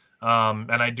rebounding.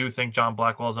 And I do think John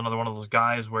Blackwell is another one of those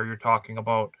guys where you're talking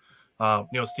about,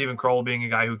 Steven Crowell being a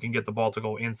guy who can get the ball to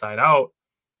go inside out.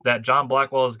 That John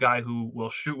Blackwell is a guy who will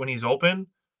shoot when he's open,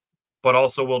 but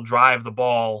also will drive the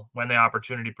ball when the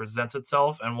opportunity presents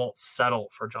itself and won't settle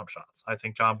for jump shots. I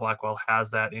think John Blackwell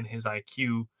has that in his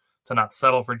IQ to not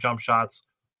settle for jump shots,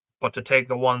 but to take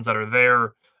the ones that are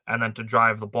there and then to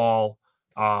drive the ball.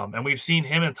 And we've seen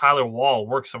him and Tyler Wall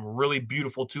work some really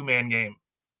beautiful 2-man game.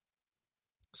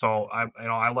 So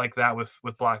I like that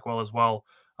with Blackwell as well,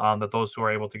 that those two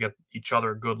are able to get each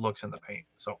other good looks in the paint.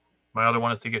 So my other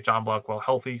one is to get John Blackwell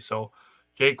healthy. So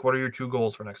Jake, what are your 2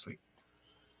 goals for next week?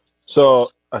 So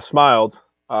I smiled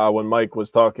when Mike was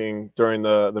talking during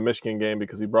the Michigan game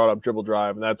because he brought up dribble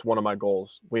drive, and that's one of my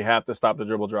goals. We have to stop the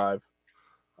dribble drive.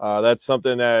 That's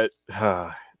something that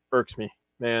irks me,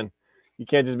 man. You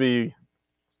can't just be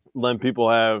letting people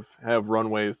have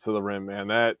runways to the rim, man.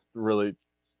 That really,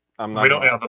 I'm not. We don't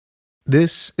have.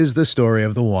 This is the story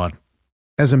of the one.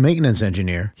 As a maintenance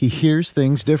engineer, he hears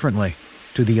things differently.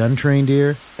 To the untrained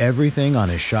ear, everything on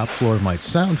his shop floor might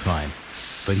sound fine,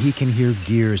 but he can hear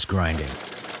gears grinding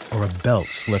or a belt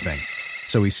slipping.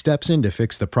 So he steps in to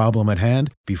fix the problem at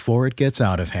hand before it gets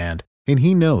out of hand. And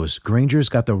he knows Grainger's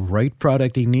got the right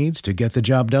product he needs to get the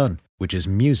job done, which is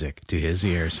music to his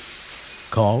ears.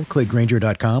 Call, click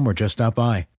Grainger.com, or just stop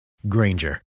by.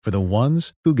 Grainger, for the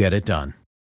ones who get it done.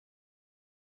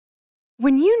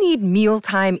 When you need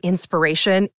mealtime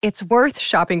inspiration, it's worth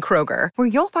shopping Kroger, where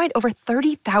you'll find over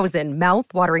 30,000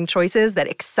 mouth-watering choices that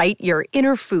excite your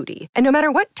inner foodie. And no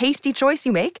matter what tasty choice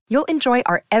you make, you'll enjoy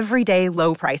our everyday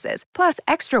low prices, plus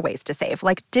extra ways to save,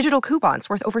 like digital coupons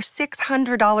worth over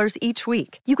 $600 each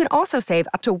week. You can also save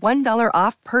up to $1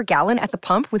 off per gallon at the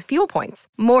pump with fuel points.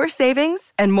 More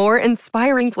savings and more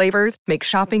inspiring flavors make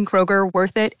shopping Kroger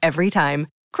worth it every time.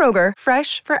 Kroger,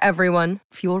 fresh for everyone.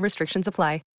 Fuel restrictions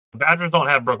apply. The Badgers don't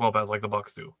have Brook Lopez like the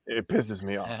Bucks do. It pisses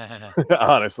me off,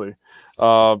 honestly.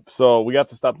 So we have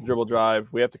to stop the dribble drive.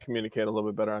 We have to communicate a little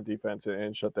bit better on defense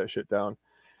and shut that shit down.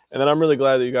 And then I'm really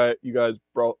glad that you guys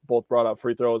both brought up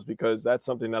free throws, because that's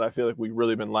something that I feel like we've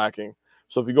really been lacking.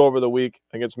 So if you go over the week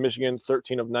against Michigan,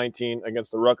 13 of 19,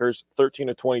 against the Rutgers, 13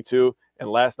 of 22, and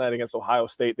last night against Ohio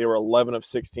State, they were 11 of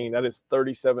 16. That is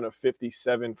 37 of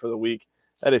 57 for the week.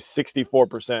 That is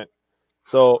 64%.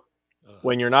 So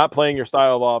when you're not playing your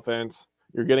style of offense,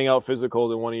 you're getting out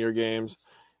physical in one of your games,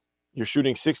 you're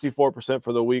shooting 64%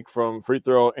 for the week from free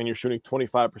throw, and you're shooting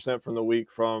 25% from the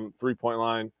week from three-point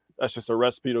line. That's just a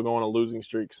recipe to go on a losing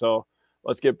streak. So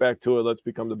let's get back to it. Let's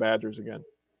become the Badgers again.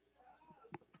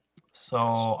 So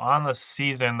on the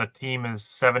season, the team is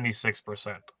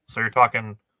 76%. So you're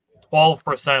talking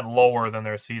 12% lower than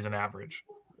their season average.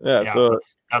 Yeah, so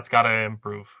that's got to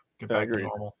improve. Get back to agreed.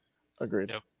 normal.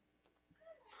 Agreed. Yep.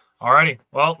 Alrighty.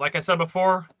 Well, like I said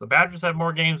before, the Badgers have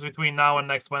more games between now and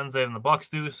next Wednesday than the Bucks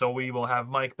do. So we will have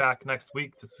Mike back next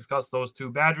week to discuss those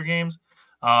two Badger games.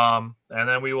 And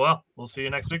then we'll see you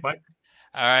next week, Mike.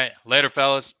 All right. Later,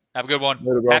 fellas. Have a good one.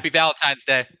 Later, bro. Happy Valentine's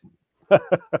Day.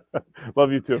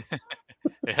 Love you too.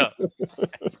 Yeah.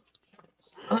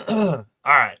 All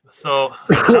right. So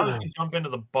now we can jump into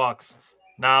the Bucks.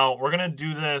 Now we're gonna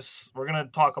do this. We're gonna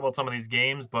talk about some of these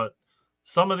games, but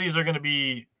some of these are gonna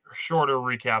be shorter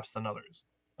recaps than others.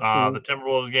 The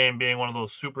Timberwolves game being one of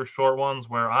those super short ones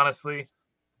where honestly,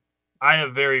 I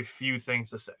have very few things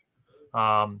to say.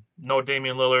 No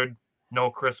Damian Lillard, no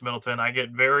Chris Middleton. I get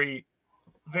very,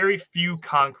 very few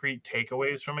concrete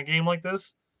takeaways from a game like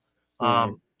this.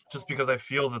 Just because I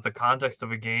feel that the context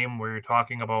of a game where you're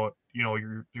talking about,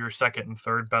 your second and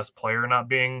third best player not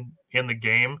being in the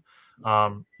game,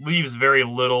 leaves very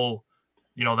little,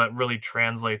 that really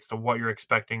translates to what you're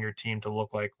expecting your team to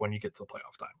look like when you get to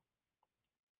playoff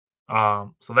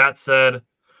time. So that said,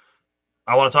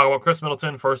 I want to talk about Chris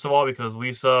Middleton, first of all, because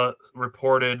Lisa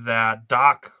reported that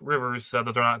Doc Rivers said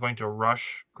that they're not going to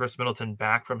rush Chris Middleton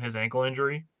back from his ankle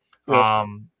injury. Yep.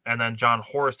 And then John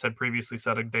Horst had previously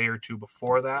said a day or two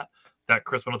before that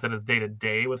Chris Middleton is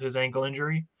day-to-day with his ankle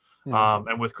injury.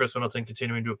 And with Chris Middleton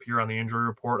continuing to appear on the injury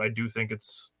report, I do think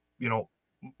it's,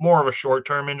 more of a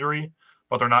short-term injury,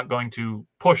 but they're not going to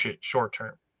push it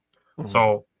short-term.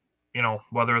 So,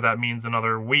 whether that means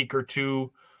another week or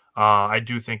two, I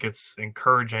do think it's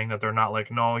encouraging that they're not like,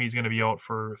 no, he's going to be out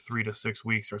for 3 to 6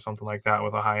 weeks or something like that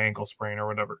with a high ankle sprain or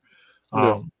whatever.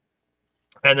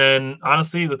 And then,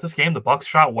 honestly, with this game, the Bucks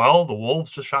shot well. The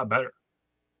Wolves just shot better.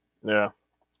 Yeah.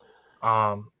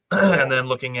 And then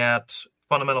looking at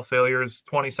fundamental failures,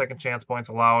 20 second chance points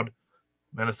allowed.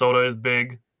 Minnesota is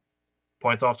big.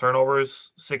 Points off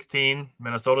turnovers, 16.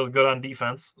 Minnesota's good on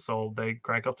defense, so they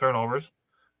crank up turnovers.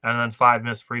 And then 5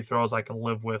 missed free throws I can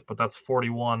live with, but that's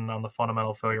 41 on the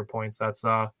fundamental failure points. That's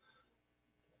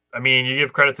you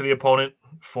give credit to the opponent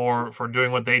for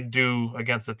doing what they do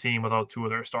against the team without 2 of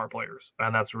their star players,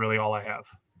 and that's really all I have.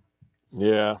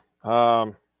 Yeah.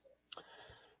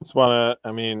 Just want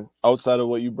to, outside of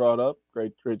what you brought up,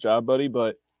 great job, buddy,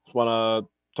 but just want to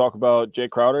talk about Jay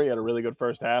Crowder. He had a really good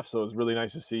first half, so it was really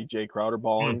nice to see Jay Crowder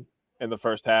balling in the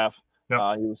first half.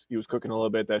 Yep. He was cooking a little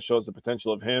bit. That shows the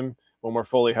potential of him when we're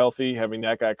fully healthy, having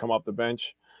that guy come off the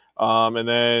bench. And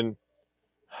then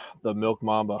the Milk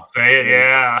Mamba. Say it,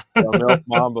 yeah. The Milk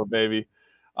Mamba, baby.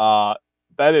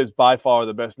 That is by far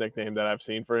the best nickname that I've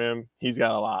seen for him. He's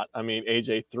got a lot.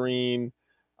 AJ Threen,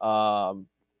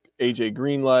 AJ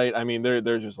Greenlight.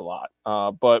 There's just a lot.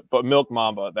 But Milk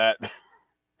Mamba, that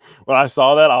when I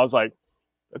saw that, I was like,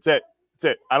 that's it.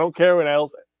 That's it. I don't care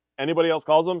what anybody else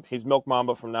calls him. He's Milk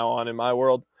Mamba from now on in my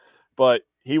world. But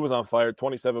he was on fire,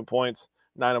 27 points,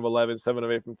 9 of 11, 7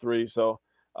 of 8 from 3. So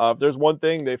if there's one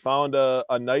thing, they found a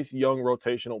nice young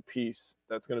rotational piece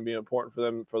that's going to be important for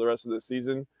them for the rest of the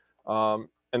season. And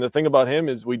the thing about him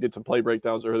is we did some play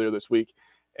breakdowns earlier this week,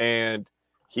 and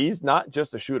he's not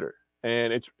just a shooter.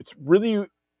 And it's really,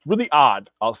 really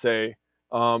odd, I'll say.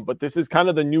 But this is kind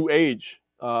of the new age.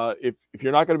 If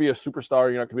you're not going to be a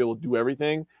superstar, you're not going to be able to do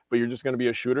everything, but you're just going to be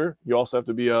a shooter. You also have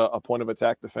to be a point of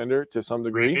attack defender to some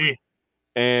degree. Really?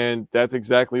 And that's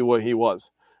exactly what he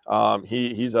was.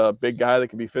 He's a big guy that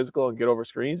can be physical and get over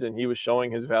screens, and he was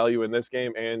showing his value in this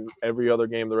game and every other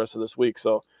game the rest of this week.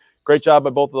 So great job by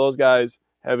both of those guys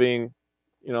having,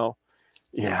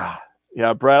 yeah,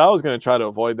 Brad, I was going to try to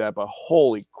avoid that, but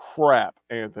holy crap,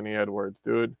 Anthony Edwards,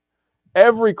 dude.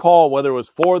 Every call, whether it was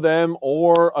for them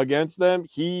or against them,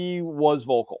 he was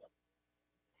vocal.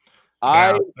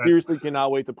 I seriously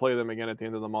cannot wait to play them again at the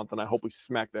end of the month, and I hope we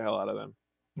smack the hell out of them.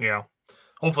 Yeah.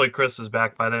 Hopefully Chris is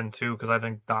back by then too, because I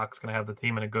think Doc's going to have the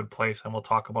team in a good place, and we'll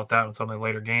talk about that in some of the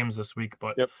later games this week.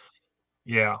 But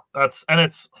yeah, it's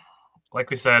like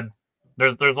we said,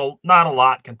 there's not a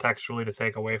lot contextually to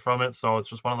take away from it, so it's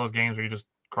just one of those games where you just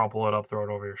crumple it up, throw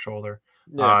it over your shoulder.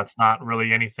 Yeah. It's not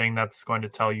really anything that's going to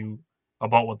tell you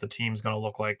about what the team's going to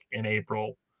look like in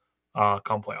April,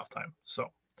 come playoff time. So,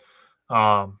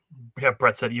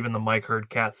 Brett said even the Mike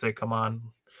Hurd cats say, "Come on."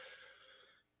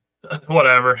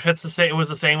 Whatever. It's the same. It was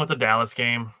the same with the Dallas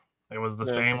game. It was the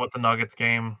same with the Nuggets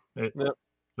game.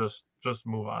 Just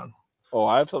move on. Oh,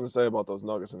 I have something to say about those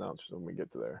Nuggets announcers when we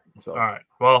get to there. So. All right.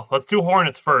 Well, let's do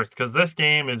Hornets first, because this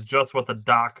game is just what the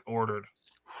doc ordered.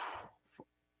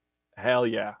 Hell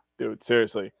yeah, dude.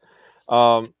 Seriously.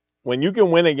 When you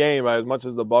can win a game by as much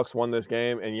as the Bucks won this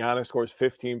game and Giannis scores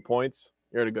 15 points,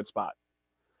 you're in a good spot.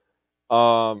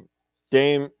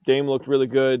 Dame looked really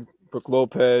good. Brook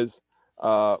Lopez.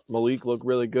 Malik looked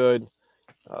really good.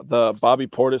 The Bobby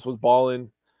Portis was balling.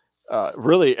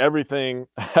 Really everything.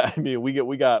 I mean, we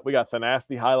got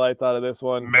Thanasty highlights out of this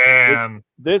one. Man,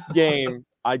 this game,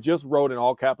 I just wrote in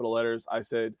all capital letters. I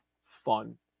said,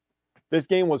 fun. This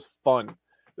game was fun.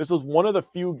 This was one of the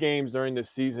few games during this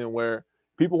season where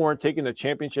people weren't taking the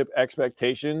championship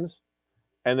expectations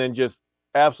and then just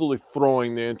absolutely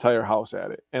throwing the entire house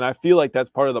at it. And I feel like that's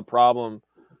part of the problem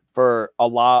for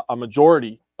a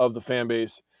majority of the fan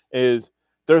base is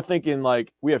they're thinking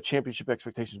like, we have championship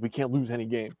expectations. We can't lose any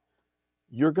game.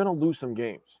 You're going to lose some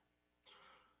games.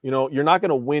 You're not going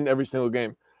to win every single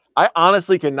game. I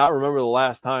honestly cannot remember the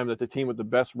last time that the team with the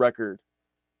best record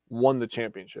won the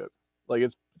championship. Like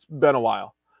it's been a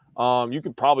while. You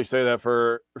could probably say that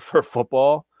for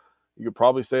football. You could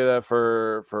probably say that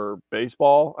for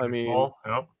baseball. I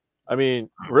mean,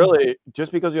 really,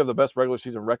 just because you have the best regular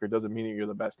season record doesn't mean that you're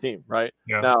the best team, right?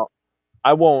 Yeah. Now,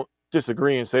 I won't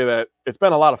disagree and say that it's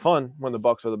been a lot of fun when the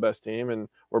Bucks are the best team and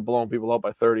we're blowing people up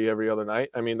by 30 every other night.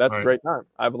 I mean, that's a great time.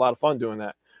 I have a lot of fun doing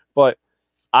that. But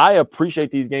I appreciate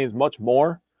these games much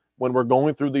more when we're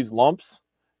going through these lumps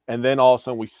and then all of a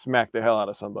sudden we smack the hell out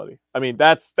of somebody. I mean,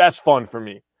 that's fun for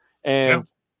me. And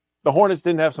the Hornets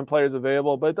didn't have some players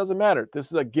available, but it doesn't matter. This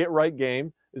is a get-right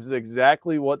game. This is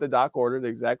exactly what the doc ordered,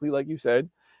 exactly like you said.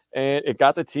 And it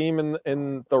got the team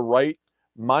in the right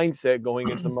mindset going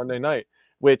into Monday night,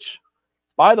 which,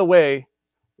 by the way,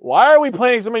 why are we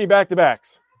playing so many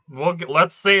back-to-backs? Well,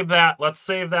 let's save that. Let's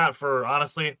save that for,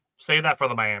 honestly, save that for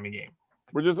the Miami game.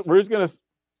 We're just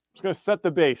gonna set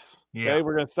the base. Yeah. Okay?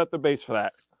 We're gonna set the base for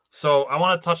that. So I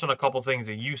want to touch on a couple things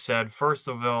that you said. First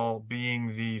of all,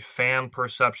 being the fan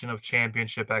perception of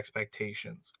championship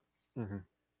expectations. Mm-hmm.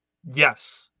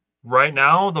 Yes, right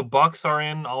now the Bucks are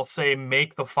in, I'll say,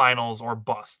 make the finals or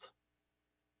bust.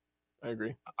 I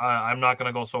agree. I'm not going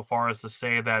to go so far as to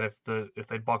say that if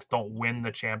the Bucks don't win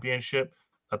the championship,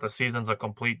 that the season's a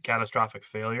complete catastrophic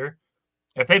failure.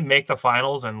 If they make the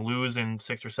finals and lose in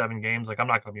 6 or 7 games, like I'm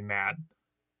not going to be mad.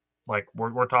 Like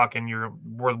we're talking,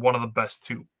 we're one of the best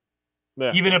two.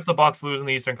 Yeah. Even if the Bucks lose in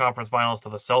the Eastern Conference Finals to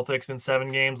the Celtics in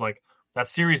 7 games, like that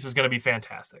series is going to be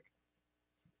fantastic.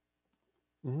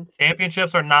 Mm-hmm.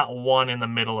 Championships are not won in the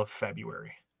middle of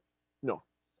February. No.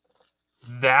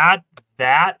 That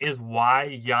is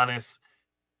why Giannis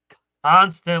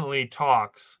constantly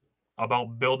talks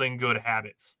about building good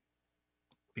habits.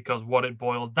 Because what it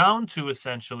boils down to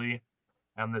essentially,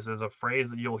 and this is a phrase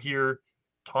that you'll hear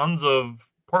tons of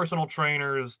personal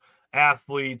trainers,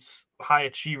 athletes, high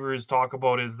achievers talk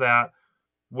about, is that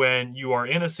when you are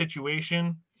in a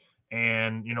situation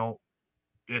and,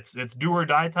 it's do or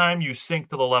die time, you sink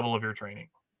to the level of your training.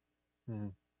 Mm-hmm.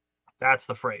 That's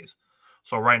the phrase.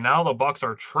 So right now the Bucks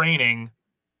are training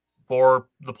for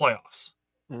the playoffs.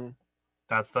 Mm-hmm.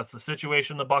 That's the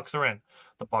situation the Bucks are in.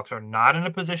 The Bucks are not in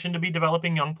a position to be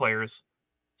developing young players.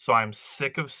 So I'm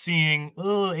sick of seeing,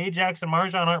 Ajax and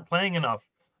MarJon aren't playing enough.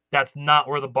 That's not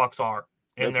where the Bucks are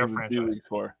in their franchise.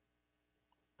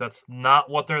 That's not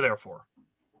what they're there for.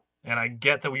 And I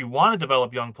get that we want to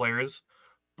develop young players,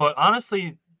 but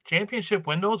honestly, championship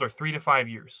windows are 3 to 5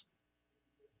 years.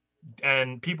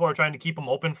 And people are trying to keep them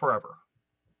open forever,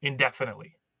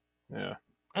 indefinitely. Yeah.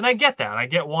 And I get that. I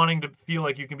get wanting to feel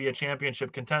like you can be a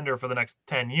championship contender for the next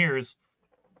 10 years,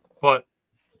 but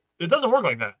it doesn't work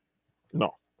like that.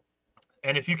 No.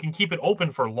 And if you can keep it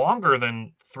open for longer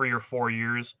than 3 or 4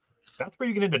 years, that's where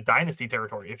you get into dynasty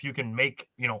territory. If you can make,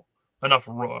 enough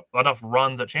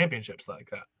runs at championships like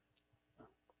that.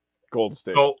 Golden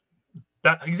State. So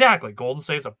exactly, Golden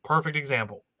State is a perfect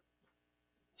example.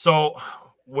 So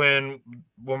when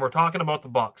we're talking about the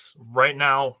Bucks right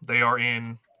now, they are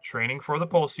in training for the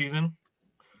postseason,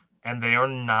 and they are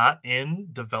not in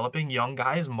developing young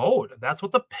guys mode. That's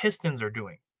what the Pistons are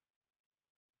doing.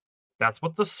 That's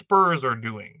what the Spurs are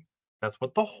doing. That's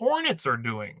what the Hornets are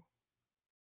doing.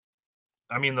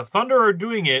 I mean, the Thunder are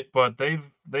doing it, but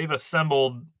they've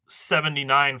assembled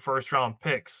 79 first-round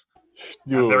picks.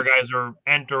 And their guys are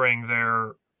entering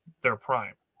their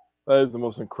prime. That is the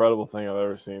most incredible thing I've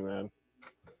ever seen, man.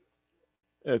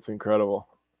 It's incredible.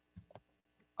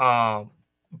 But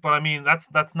I mean,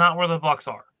 that's not where the Bucks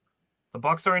are. The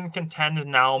Bucks are in contend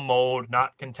now mode,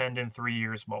 not contend in 3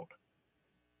 years mode.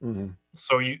 Mm-hmm.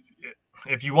 So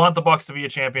if you want the Bucks to be a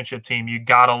championship team, you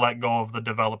got to let go of the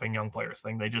developing young players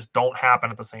thing. They just don't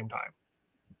happen at the same time.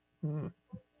 Mm-hmm.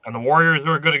 And the Warriors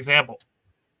are a good example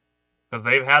because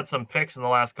they've had some picks in the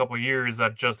last couple of years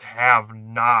that just have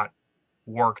not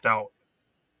worked out.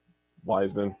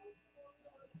 Wiseman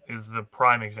is the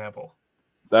prime example.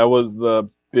 That was the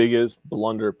biggest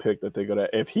blunder pick that they could have.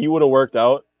 If he would have worked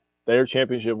out, their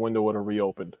championship window would have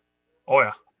reopened. Oh,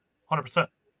 yeah. 100%.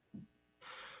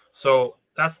 So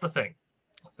that's the thing.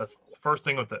 That's the first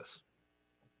thing with this.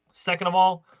 Second of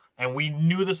all, and we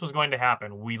knew this was going to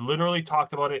happen. We literally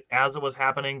talked about it as it was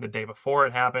happening the day before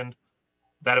it happened,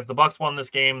 that if the Bucks won this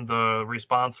game, the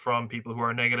response from people who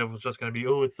are negative was just going to be,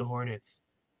 oh, it's the Hornets.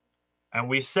 And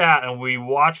we sat and we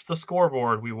watched the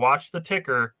scoreboard. We watched the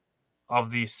ticker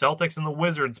of the Celtics and the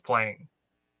Wizards playing.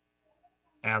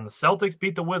 And the Celtics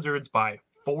beat the Wizards by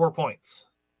 4 points.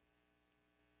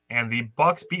 And the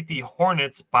Bucks beat the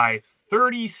Hornets by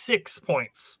 36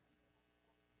 points.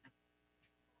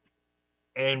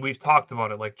 And we've talked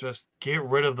about it. Like, just get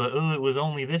rid of it was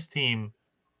only this team.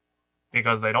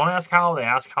 Because they don't ask how, they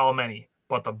ask how many.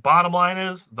 But the bottom line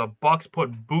is the Bucks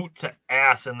put boot to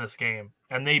ass in this game.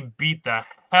 And they beat the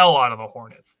hell out of the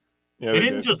Hornets. Yeah, they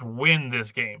didn't just win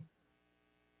this game.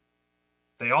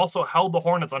 They also held the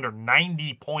Hornets under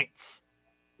 90 points.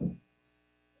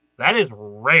 That is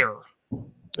rare.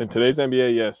 In today's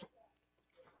NBA, yes.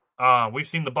 We've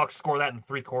seen the Bucks score that in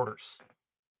 3 quarters.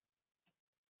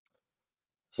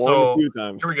 A few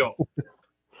times. Here we go.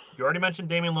 You already mentioned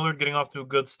Damian Lillard getting off to a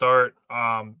good start.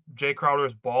 Jay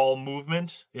Crowder's ball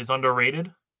movement is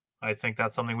underrated. I think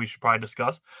that's something we should probably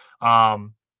discuss.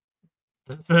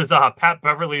 This is Pat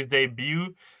Beverley's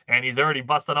debut, and he's already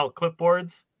busting out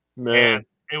clipboards. Man. And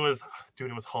it was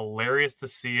hilarious to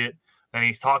see it. And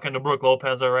he's talking to Brook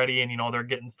Lopez already, and, they're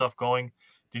getting stuff going.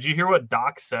 Did you hear what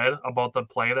Doc said about the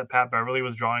play that Pat Beverley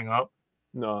was drawing up?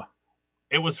 No.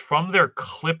 It was from their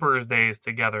Clippers days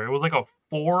together. It was like a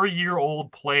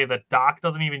 4-year-old play that Doc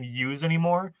doesn't even use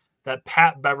anymore that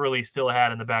Pat Beverley still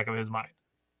had in the back of his mind.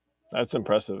 That's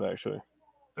impressive, actually.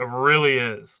 It really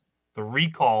is. The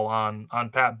recall on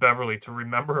Pat Beverley to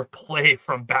remember a play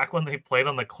from back when they played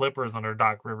on the Clippers under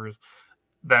Doc Rivers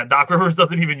that Doc Rivers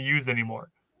doesn't even use anymore.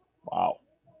 Wow.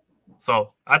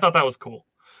 So I thought that was cool.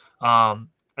 And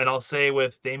I'll say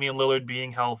with Damian Lillard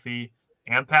being healthy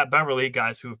and Pat Beverley,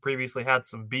 guys who have previously had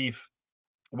some beef,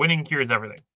 winning cures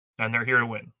everything, and they're here to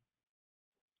win.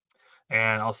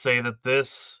 And I'll say that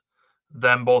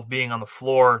them both being on the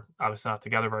floor, obviously not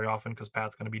together very often because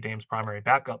Pat's going to be Dame's primary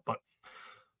backup, but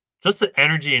just the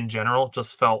energy in general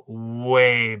just felt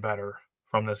way better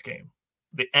from this game.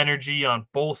 The energy on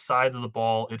both sides of the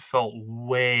ball, it felt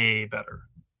way better.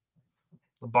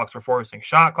 The Bucks were forcing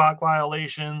shot clock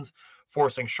violations,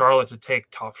 forcing Charlotte to take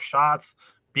tough shots.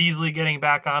 Beasley getting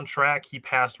back on track. He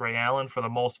passed Ray Allen for the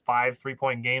most 5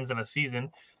 3-point games in a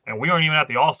season, and we aren't even at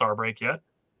the All-Star break yet.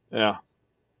 Yeah.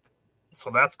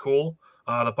 So that's cool.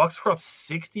 The Bucks were up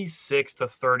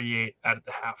 66-38 at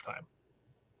the halftime.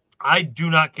 I do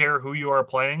not care who you are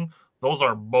playing. Those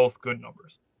are both good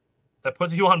numbers. That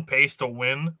puts you on pace to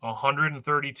win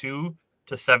 132-76.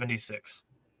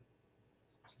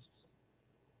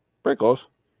 Pretty close.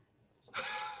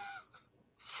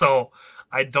 So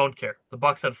I don't care. The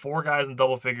Bucks had 4 guys in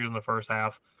double figures in the first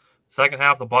half. Second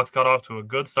half, the Bucks got off to a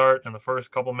good start in the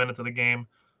first couple minutes of the game.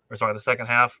 The second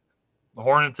half. The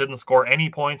Hornets didn't score any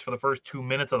points for the first 2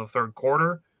 minutes of the third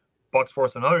quarter. Bucks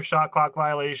forced another shot clock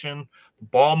violation. The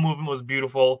ball movement was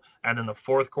beautiful. And then the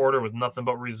fourth quarter was nothing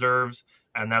but reserves.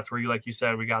 And that's where, like you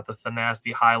said, we got the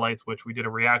Thanasty highlights, which we did a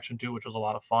reaction to, which was a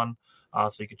lot of fun.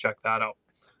 So you can check that out.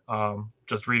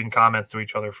 Just reading comments to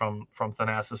each other from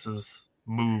Thanasis's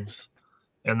moves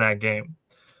in that game.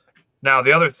 Now,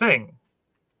 the other thing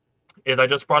is I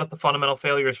just brought up the fundamental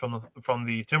failures from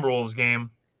the Timberwolves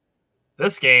game.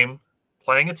 This game,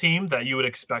 playing a team that you would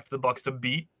expect the Bucks to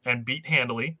beat and beat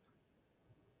handily,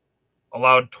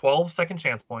 allowed 12 second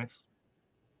chance points,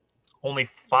 only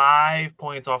 5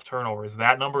 points off turnovers.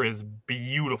 That number is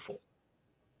beautiful.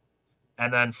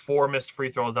 And then 4 missed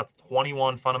free throws. That's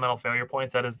 21 fundamental failure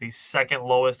points. That is the second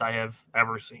lowest I have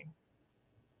ever seen.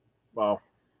 Wow.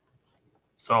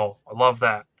 So I love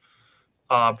that.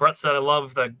 Brett said, I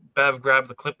love that Bev grabbed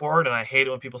the clipboard, and I hate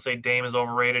it when people say Dame is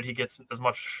overrated. He gets as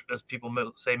much as people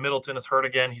say Middleton is hurt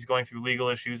again. He's going through legal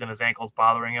issues, and his ankle's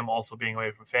bothering him, also being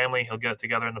away from family. He'll get it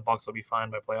together, and the Bucks will be fine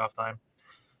by playoff time.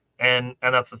 And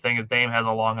that's the thing, is Dame has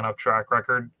a long enough track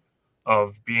record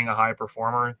of being a high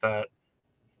performer that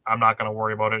I'm not going to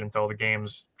worry about it until the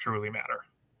games truly matter.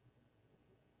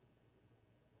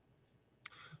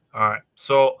 All right,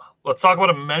 so let's talk about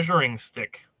a measuring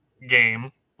stick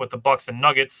game with the Bucks and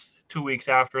Nuggets 2 weeks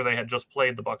after they had just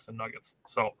played the Bucks and Nuggets.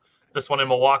 So this one in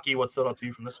Milwaukee, what stood out to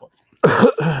you from this one?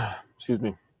 Excuse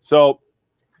me. So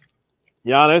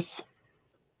Giannis,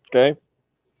 okay,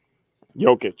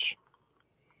 Jokic.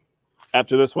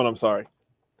 After this one, I'm sorry.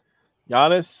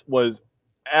 Giannis was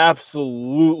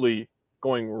absolutely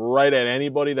going right at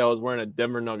anybody that was wearing a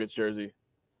Denver Nuggets jersey.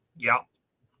 Yeah.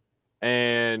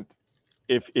 And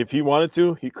if he wanted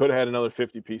to, he could have had another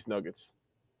 50-piece Nuggets.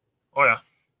 Oh, yeah.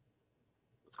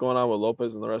 What's going on with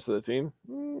Lopez and the rest of the team?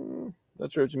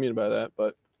 Not sure what you mean by that,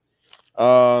 but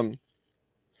Giannis,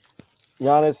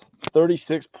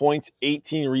 36 points,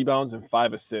 18 rebounds, and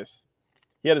 5 assists.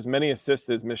 He had as many assists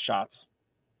as missed shots.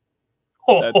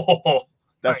 That's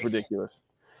nice. Ridiculous.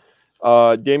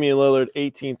 Damian Lillard,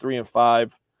 18, 3, and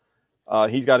 5.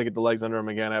 He's got to get the legs under him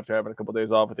again after having a couple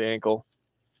days off with the ankle.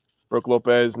 Brook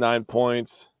Lopez, 9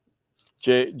 points.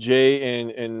 Jay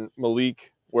and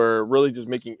Malik were really just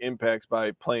making impacts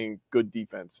by playing good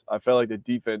defense. I felt like the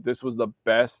defense, this was the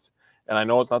best, and I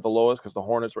know it's not the lowest because the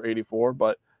Hornets were 84,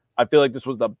 but I feel like this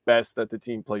was the best that the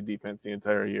team played defense the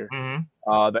entire year.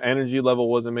 Mm-hmm. The energy level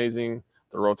was amazing.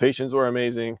 The rotations were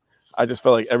amazing. I just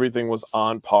felt like everything was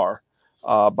on par.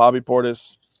 Bobby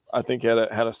Portis, I think, had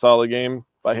a solid game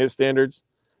by his standards.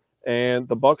 And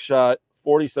the Bucks shot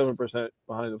 47%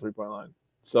 behind the three-point line.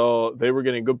 So they were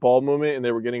getting good ball movement, and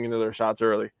they were getting into their shots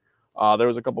early. There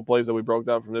was a couple plays that we broke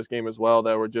down from this game as well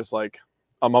that were just like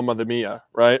a mamma mia,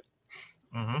 right?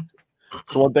 Mm-hmm.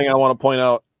 So one thing I want to point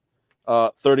out,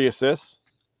 30 assists.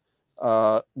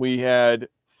 We had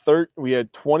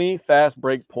 20 fast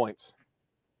break points.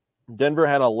 Denver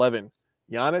had 11.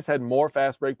 Giannis had more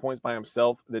fast break points by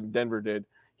himself than Denver did.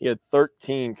 He had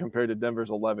 13 compared to Denver's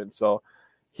 11. So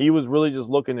he was really just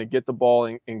looking to get the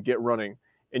ball and get running.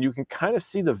 And you can kind of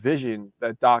see the vision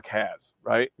that Doc has,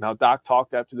 right? Now, Doc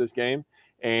talked after this game,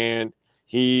 and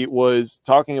he was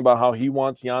talking about how he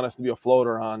wants Giannis to be a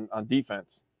floater on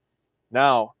defense.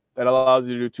 Now, that allows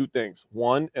you to do two things.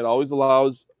 One, it always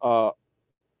allows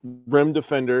rim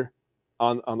defender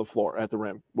on the floor at the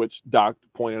rim, which Doc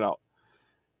pointed out.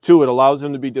 Two, it allows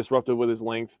him to be disruptive with his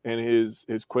length and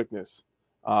his quickness,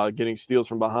 getting steals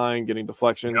from behind, getting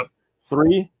deflections. Yep.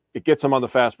 3, it gets him on the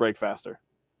fast break faster.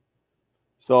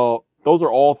 So those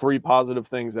are all 3 positive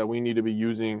things that we need to be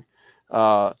using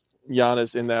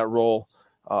Giannis in that role.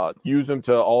 Use him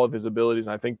to all of his abilities.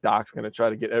 And I think Doc's going to try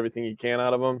to get everything he can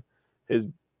out of him. His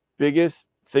biggest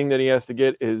thing that he has to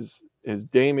get is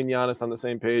Dame and Giannis on the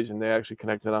same page, and they actually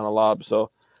connected on a lob.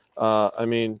 So,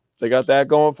 they got that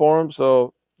going for him.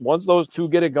 So once those two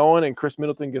get it going and Chris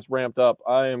Middleton gets ramped up,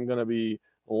 I am going to be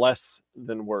less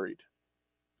than worried.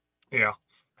 Yeah.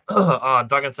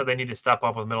 Duggan said they need to step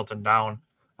up with Middleton down.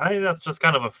 I think that's just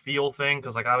kind of a feel thing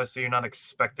because, obviously you're not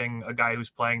expecting a guy who's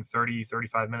playing 30,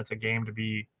 35 minutes a game to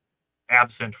be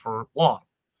absent for long.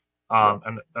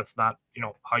 And that's not,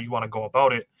 how you want to go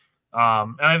about it.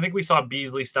 And I think we saw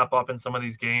Beasley step up in some of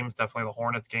these games, definitely the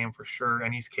Hornets game for sure,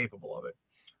 and he's capable of it.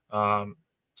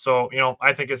 So,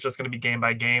 I think it's just going to be game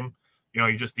by game.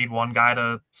 You just need one guy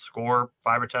to score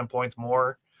 5 or 10 points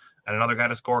more and another guy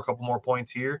to score a couple more points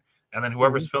here. And then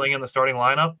whoever's filling in the starting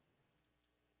lineup,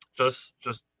 just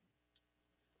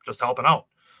helping out.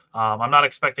 I'm not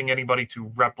expecting anybody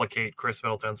to replicate Chris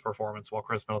Middleton's performance while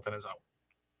Chris Middleton is out.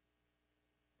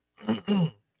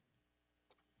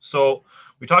 So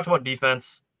we talked about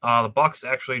defense. The Bucks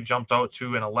actually jumped out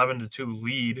to an 11-2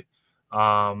 lead.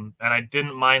 And I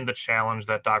didn't mind the challenge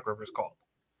that Doc Rivers called.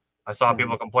 I saw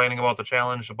people complaining about the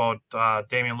challenge about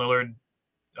Damian Lillard,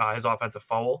 his offensive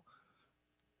foul.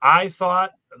 I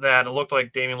thought that it looked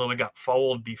like Damian Lillard got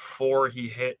fouled before he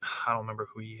hit. I don't remember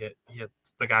who he hit. He hit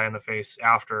the guy in the face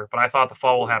after, but I thought the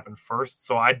foul happened first.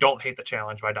 So I don't hate the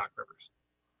challenge by Doc Rivers.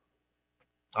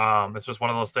 It's just one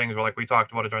of those things where, like we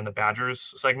talked about it during the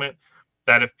Badgers segment,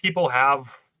 that if people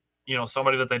have,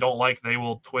 somebody that they don't like, they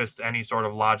will twist any sort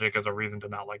of logic as a reason to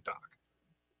not like Doc.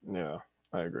 Yeah,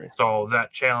 I agree. So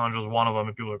that challenge was one of them.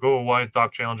 And people are like, oh, why is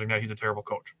Doc challenging that? He's a terrible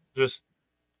coach. Just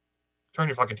turn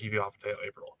your fucking TV off until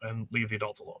April and leave the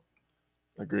adults alone.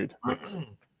 Agreed.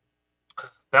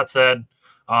 That said,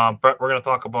 Brett, we're going to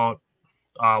talk about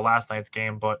last night's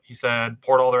game, but he said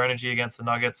poured all their energy against the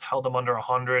Nuggets, held them under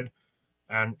 100,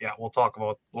 and yeah, we'll talk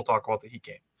about the Heat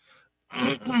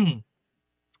game.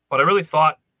 But I really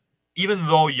thought, even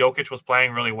though Jokic was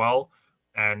playing really well,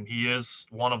 and he is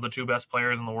one of the two best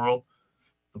players in the world,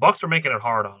 the Bucks were making it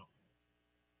hard on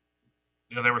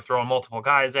him. They were throwing multiple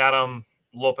guys at him.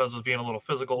 Lopez was being a little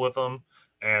physical with him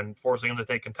and forcing him to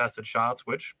take contested shots,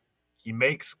 which he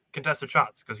makes contested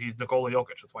shots because he's Nikola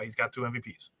Jokic. That's why he's got 2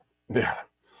 MVPs. Yeah,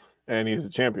 and he's a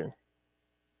champion.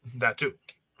 That too.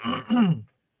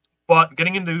 But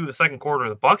getting into the second quarter,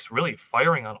 the Bucks really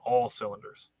firing on all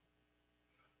cylinders.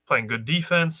 Playing good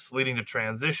defense, leading to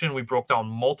transition. We broke down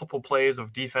multiple plays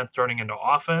of defense turning into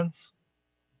offense.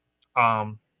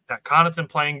 Pat Connaughton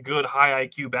playing good high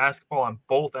IQ basketball on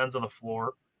both ends of the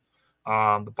floor.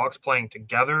 The Bucks playing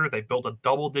together. They built a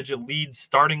double-digit lead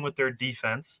starting with their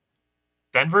defense.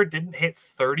 Denver didn't hit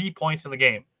 30 points in the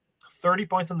game. 30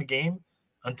 points in the game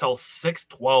until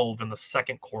 6:12 in the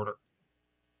second quarter.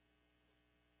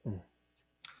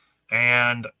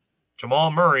 And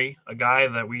Jamal Murray, a guy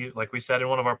that we said in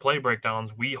one of our play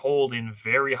breakdowns, we hold in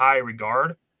very high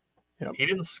regard. Yep. He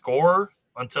didn't score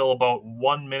until about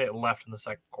 1 minute left in the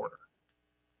second quarter.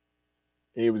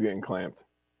 He was getting clamped.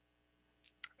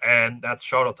 And that's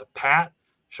shout out to Pat,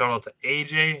 shout out to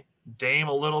AJ, Dame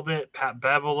a little bit, Pat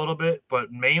Bev a little bit,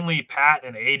 but mainly Pat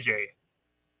and AJ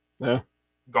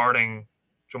guarding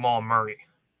Jamal Murray.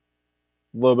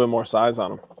 A little bit more size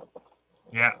on him.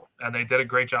 Yeah, and they did a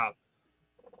great job.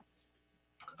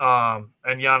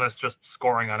 And Giannis just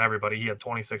scoring on everybody. He had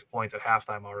 26 points at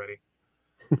halftime already.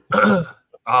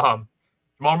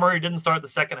 Jamal Murray didn't start the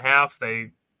second half.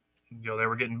 They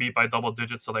were getting beat by double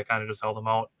digits, so they kind of just held him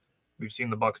out. We've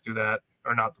seen the Bucks do that,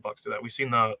 or not the Bucks do that. We've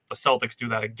seen the Celtics do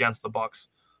that against the Bucks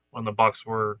when the Bucks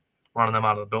were running them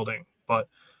out of the building. But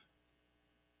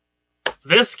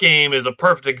this game is a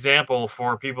perfect example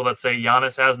for people that say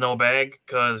Giannis has no bag,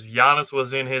 because Giannis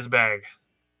was in his bag.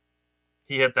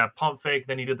 He hit that pump fake,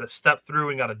 then he did the step through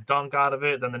and got a dunk out of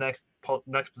it. Then the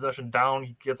next possession down,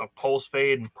 he gets a post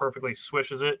fade and perfectly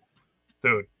swishes it.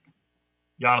 Dude,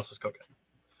 Giannis was cooking.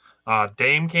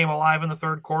 Dame came alive in the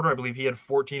third quarter. I believe he had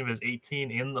 14 of his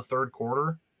 18 in the third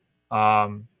quarter.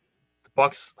 The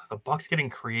Bucks getting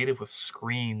creative with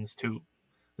screens too.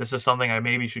 This is something I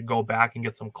maybe should go back and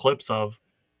get some clips of,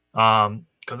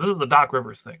 because this is the Doc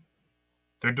Rivers thing.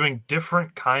 They're doing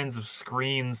different kinds of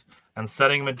screens and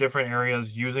setting them in different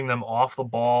areas, using them off the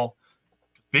ball,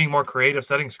 being more creative,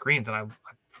 setting screens, and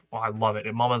I love it.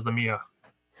 It mamas the Mia.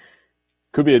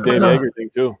 Could be a Dave Yeager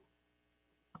thing too.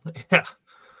 Yeah.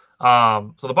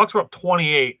 So the Bucks were up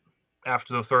 28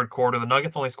 after the third quarter. The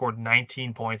Nuggets only scored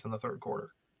 19 points in the third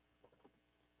quarter.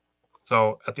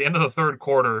 So at the end of the third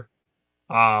quarter,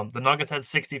 the Nuggets had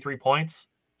 63 points.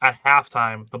 At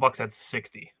halftime, the Bucks had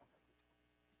 60.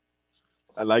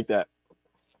 I like that.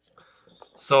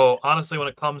 So honestly, when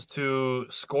it comes to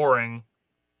scoring,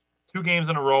 2 games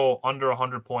in a row under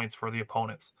 100 points for the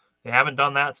opponents. They haven't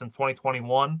done that since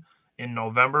 2021 in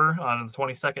November on the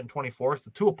 22nd and 24th.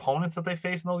 The 2 opponents that they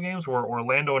faced in those games were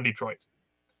Orlando and Detroit,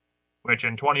 which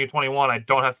in 2021, I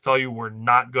don't have to tell you, were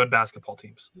not good basketball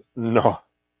teams. No.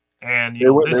 And they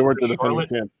weren't the defending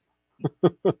champs.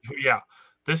 Yeah.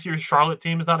 This year's Charlotte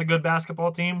team is not a good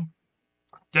basketball team.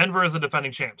 Denver is the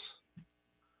defending champs.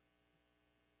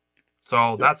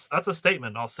 So that's a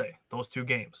statement, I'll say, those 2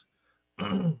 games.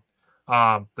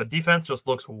 The defense just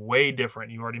looks way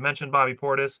different. You already mentioned Bobby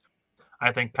Portis.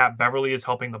 I think Pat Beverly is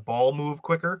helping the ball move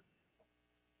quicker.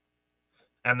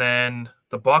 And then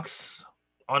the Bucks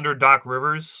under Doc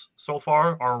Rivers so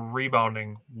far are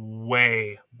rebounding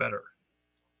way better.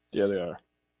 Yeah, they are.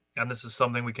 And this is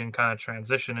something we can kind of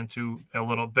transition into a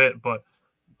little bit, but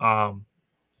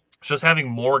just having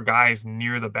more guys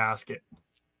near the basket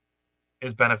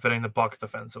is benefiting the Bucks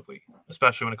defensively,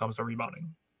 especially when it comes to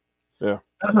rebounding. Yeah.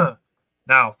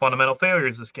 Now, fundamental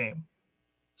failures this game.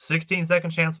 16 second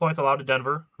chance points allowed to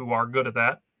Denver, who are good at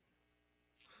that.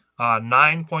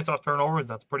 9 points off turnovers,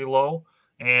 that's pretty low.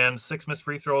 And 6 missed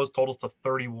free throws totals to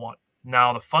 31.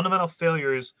 Now, the fundamental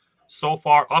failures so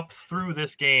far up through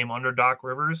this game under Doc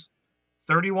Rivers,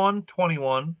 31,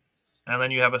 21, and then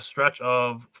you have a stretch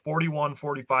of 41,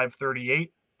 45,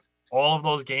 38. All of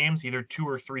those games, either 2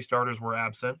 or 3 starters were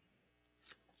absent.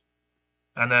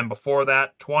 And then before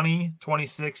that, 20,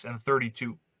 26, and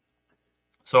 32.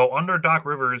 So under Doc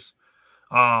Rivers,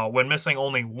 when missing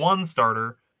only one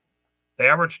starter, they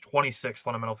averaged 26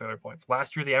 fundamental failure points.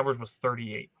 Last year, the average was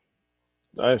 38.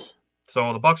 Nice.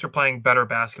 So the Bucks are playing better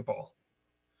basketball.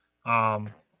 And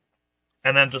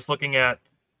then just looking at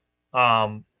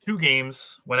 2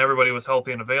 games when everybody was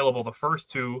healthy and available, the first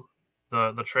 2,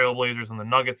 the Trailblazers and the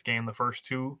Nuggets game, the first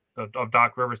 2 of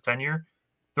Doc Rivers' tenure,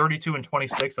 32 and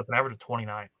 26, that's an average of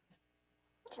 29.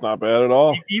 It's not bad at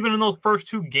all. Even in those first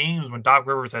 2 games when Doc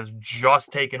Rivers has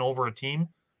just taken over a team,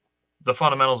 the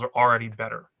fundamentals are already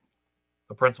better.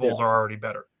 The principles are already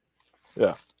better.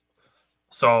 Yeah.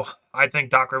 So I think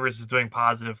Doc Rivers is doing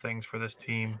positive things for this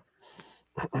team.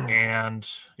 And,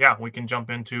 yeah, we can jump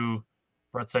into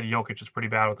 – Brett said Jokic is pretty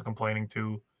bad with the complaining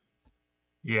too.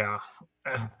 Yeah.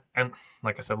 And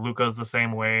like I said, Luka's the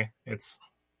same way. It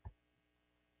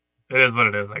is what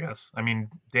it is, I guess. I mean,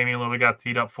 Damian Lillard got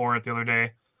teed up for it the other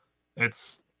day. I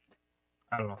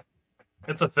don't know.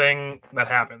 It's a thing that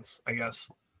happens, I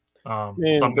guess.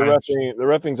 The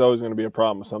reffing's always going to be a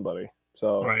problem with somebody.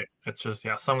 So right. It's just,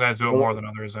 some guys do it more than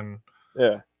others, and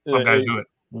some guys do it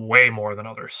way more than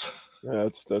others. Yeah,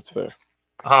 that's fair.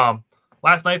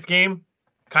 Last night's game,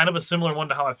 kind of a similar one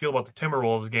to how I feel about the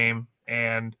Timberwolves game,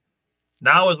 and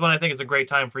now is when I think it's a great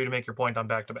time for you to make your point on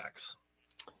back-to-backs.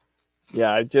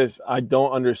 Yeah, I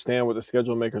don't understand what the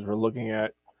schedule makers were looking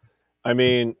at. I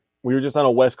mean, we were just on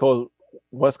a West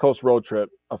Coast road trip,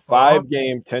 a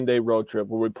 5-game, 10-day road trip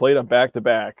where we played a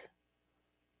back-to-back.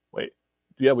 Wait,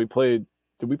 yeah, did we play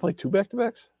 2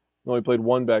 back-to-backs? No, we played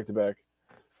 1 back-to-back.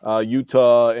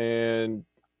 Utah and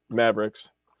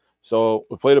Mavericks. So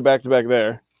we played a back-to-back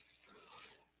there.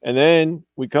 And then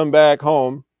we come back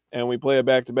home and we play a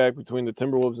back-to-back between the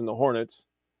Timberwolves and the Hornets.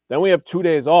 Then we have 2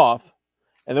 days off.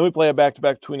 And then we play a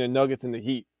back-to-back between the Nuggets and the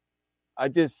Heat. I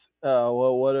just,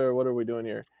 what are we doing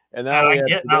here? And now I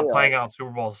get not playing out Super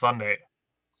Bowl Sunday.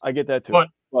 I get that too.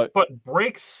 But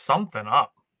break something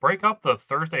up. Break up the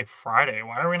Thursday, Friday.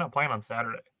 Why are we not playing on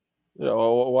Saturday?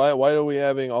 Why are we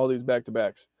having all these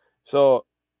back-to-backs? So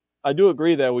I do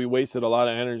agree that we wasted a lot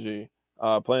of energy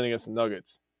playing against the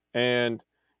Nuggets. And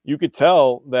you could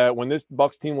tell that when this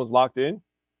Bucks team was locked in,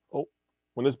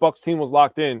 they're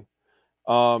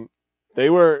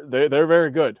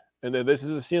very good. And this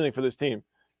is a ceiling for this team.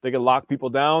 They can lock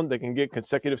people down. They can get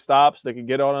consecutive stops. They can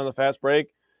get out on the fast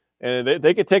break. And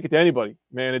they can take it to anybody.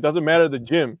 Man, it doesn't matter the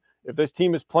gym. If this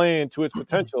team is playing to its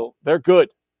potential, they're good.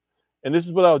 And this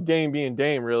is without Dame being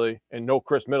Dame, really, and no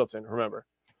Chris Middleton, remember.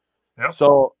 Yep.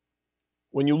 So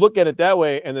when you look at it that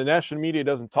way, and the national media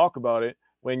doesn't talk about it,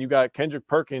 when you got Kendrick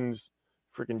Perkins,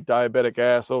 freaking diabetic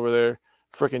ass over there,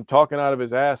 freaking talking out of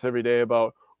his ass every day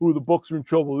about, the Bucks are in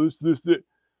trouble, this.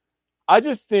 I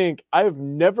just think I have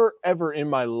never, ever in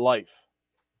my life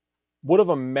would have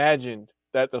imagined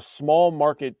that the small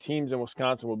market teams in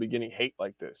Wisconsin will be getting hate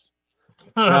like this.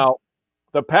 Now,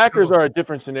 the Packers are a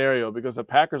different scenario because the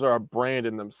Packers are a brand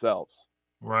in themselves.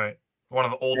 Right. One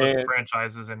of the oldest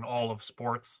franchises in all of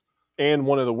sports. And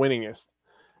one of the winningest.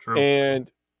 True.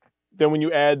 And then when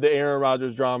you add the Aaron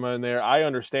Rodgers drama in there, I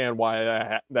understand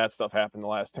why that stuff happened the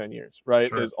last 10 years, right?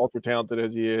 Sure. As ultra talented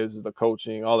as he is, the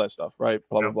coaching, all that stuff, right?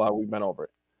 Blah, blah, blah. We've been over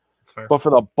it. That's fair. But for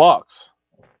the Bucks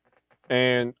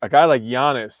and a guy like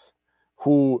Giannis,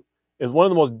 who is one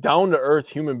of the most down-to-earth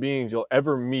human beings you'll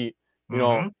ever meet, you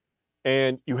know,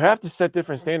 and you have to set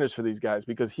different standards for these guys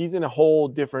because he's in a whole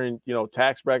different,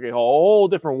 tax bracket, a whole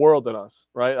different world than us,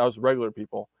 right? Us regular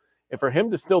people. And for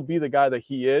him to still be the guy that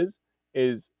he is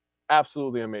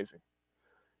absolutely amazing.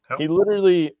 Yep. He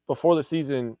literally, before the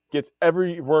season, gets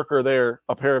every worker there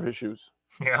a pair of his shoes.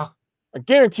 Yeah. I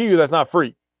guarantee you that's not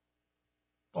free.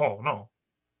 Oh, no.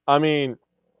 I mean,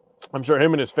 I'm sure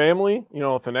him and his family,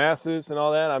 Thanasis and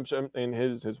all that, I'm sure, and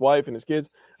his wife and his kids,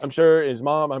 I'm sure his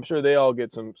mom, I'm sure they all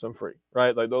get some free,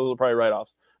 right? Like those are probably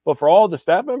write-offs. But for all the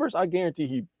staff members, I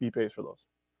guarantee he pays for those.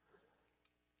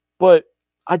 But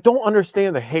I don't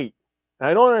understand the hate. And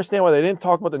I don't understand why they didn't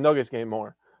talk about the Nuggets game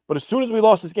more. But as soon as we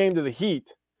lost this game to the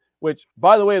Heat, which,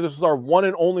 by the way, this was our one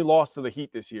and only loss to the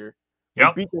Heat this year.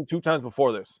 Yep. We beat them 2 times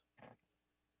before this.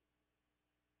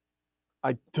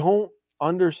 I don't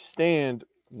understand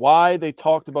why they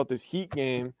talked about this Heat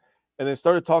game and then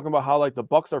started talking about how, like, the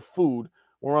Bucks are food.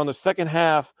 We're on the second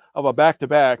half of a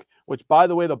back-to-back, which, by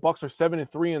the way, the Bucks are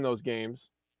 7-3 in those games,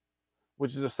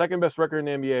 which is the second best record in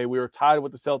the NBA. We were tied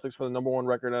with the Celtics for the number 1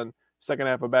 record on second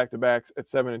half of back-to-backs at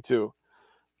 7-2.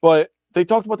 But they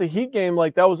talked about the Heat game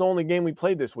like that was the only game we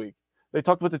played this week. They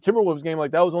talked about the Timberwolves game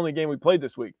like that was the only game we played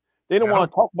this week. They didn't want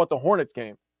to talk about the Hornets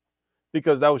game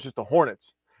because that was just the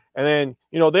Hornets. And then,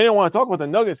 they didn't want to talk about the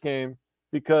Nuggets game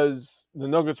because the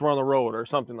Nuggets were on the road or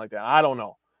something like that. I don't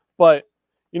know. But,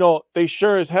 they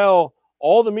sure as hell,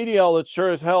 all the media outlets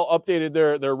sure as hell updated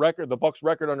their record, the Bucks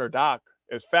record under Doc,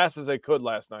 as fast as they could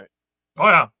last night. Oh,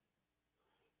 yeah.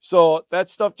 So that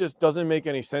stuff just doesn't make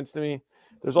any sense to me.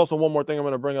 There's also one more thing I'm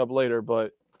going to bring up later,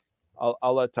 but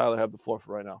I'll let Tyler have the floor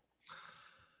for right now.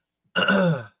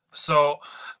 So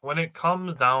when it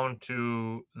comes down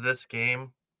to this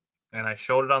game, and I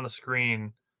showed it on the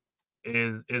screen,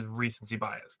 is recency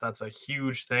bias. That's a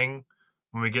huge thing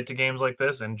when we get to games like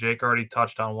this, and Jake already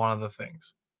touched on one of the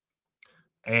things.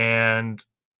 And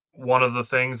one of the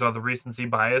things of the recency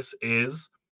bias is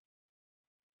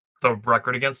the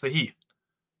record against the Heat.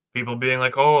 People being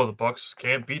like, "Oh, the Bucks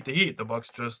can't beat the Heat. The Bucks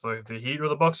just like the Heat or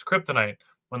the Bucks kryptonite,"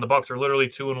 when the Bucks are literally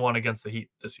 2-1 against the Heat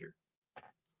this year.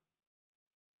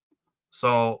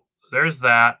 So there's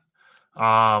that.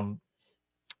 The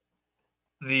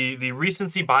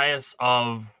recency bias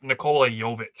of Nikola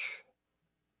Jovic.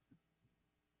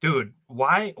 Dude,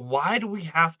 why do we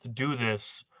have to do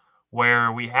this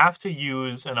where we have to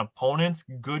use an opponent's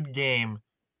good game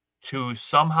to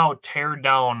somehow tear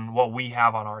down what we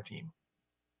have on our team?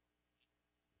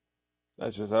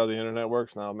 That's just how the internet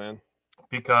works now, man.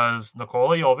 Because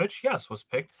Nikola Jovic, yes, was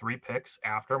picked 3 picks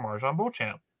after MarJon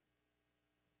Beauchamp.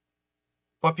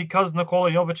 But because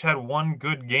Nikola Jovic had one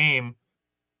good game,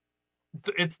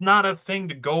 it's not a thing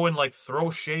to go and like throw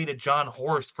shade at John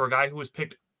Horst for a guy who was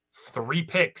picked 3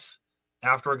 picks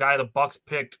after a guy the Bucks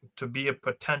picked to be a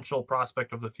potential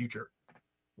prospect of the future.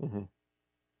 Mm-hmm.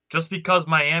 Just because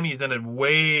Miami's in a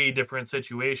way different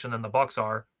situation than the Bucks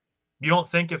are, you don't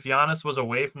think if Giannis was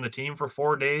away from the team for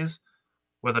 4 days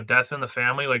with a death in the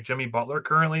family like Jimmy Butler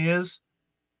currently is,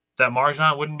 that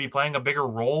MarJon wouldn't be playing a bigger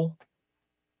role?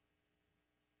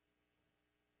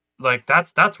 Like,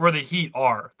 that's where the Heat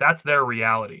are. That's their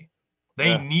reality.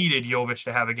 They needed Jovic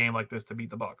to have a game like this to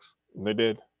beat the Bucks. They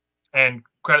did. And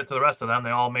credit to the rest of them.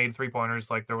 They all made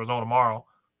 3-pointers like there was no tomorrow.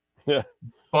 Yeah.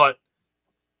 But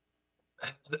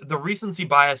the recency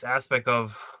bias aspect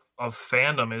of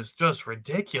fandom is just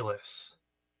ridiculous.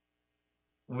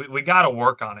 We got to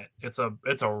work on it. It's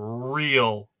a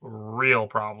real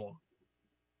problem.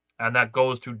 And that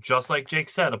goes to, just like Jake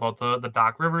said about the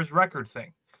Doc Rivers record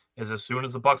thing, is as soon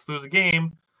as the Bucks lose a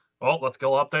game, well, let's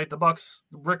go update the Bucks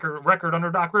record under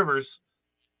Doc Rivers.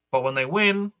 But when they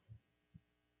win,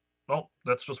 well,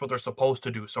 that's just what they're supposed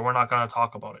to do, so we're not going to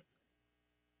talk about it.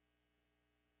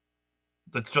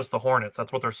 It's just the Hornets.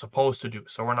 That's what they're supposed to do,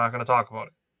 so we're not going to talk about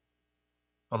it.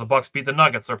 Well, the Bucks beat the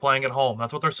Nuggets. They're playing at home.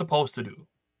 That's what they're supposed to do.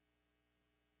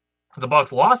 The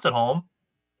Bucks lost at home.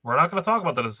 We're not going to talk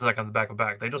about that as a second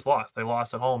back-to-back. They just lost. They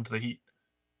lost at home to the Heat.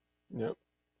 Yep.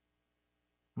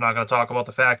 I'm not going to talk about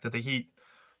the fact that the Heat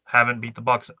haven't beat the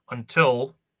Bucks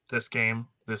until this game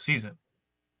this season.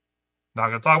 Not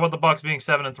going to talk about the Bucks being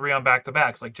 7-3 on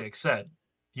back-to-backs, like Jake said,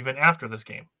 even after this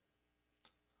game.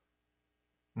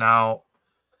 Now,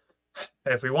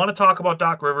 if we want to talk about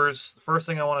Doc Rivers, the first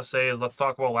thing I want to say is let's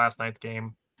talk about last night's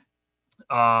game.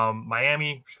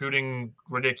 Miami shooting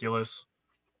ridiculous.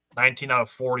 19 out of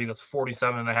 40. That's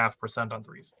 47.5% on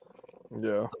threes.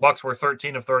 Yeah. The Bucks were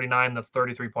 13 of 39. That's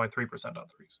 33.3% on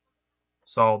threes.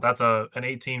 So that's an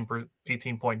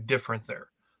 18-point difference there.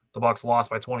 The Bucks lost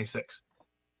by 26.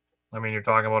 I mean, you're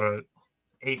talking about an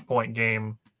 8-point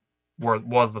game where it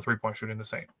was the 3-point shooting the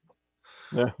same.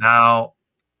 Yeah. Now,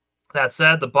 that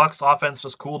said, the Bucks offense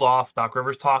just cooled off. Doc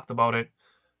Rivers talked about it,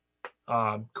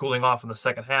 cooling off in the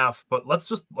second half. But let's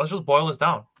just boil this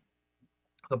down.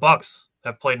 The Bucks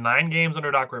have played 9 games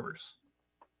under Doc Rivers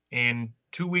in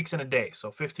 2 weeks and a day,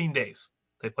 so 15 days.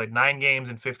 They played 9 games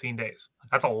in 15 days.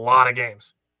 That's a lot of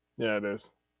games. Yeah, it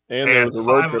is. And And there was a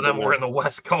road 5 trip of them in were there. in the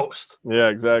West Coast. Yeah,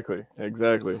 exactly.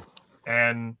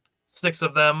 And 6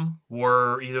 of them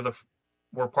were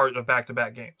were part of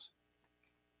back-to-back games.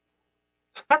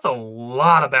 That's a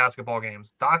lot of basketball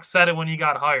games. Doc said it when he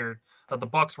got hired that the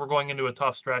Bucks were going into a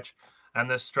tough stretch, and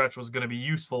this stretch was going to be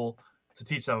useful to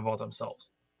teach them about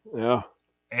themselves. Yeah.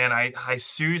 And I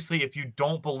seriously, if you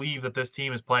don't believe that this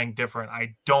team is playing different,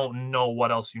 I don't know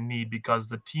what else you need, because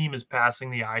the team is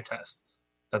passing the eye test,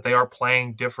 that they are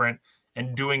playing different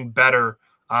and doing better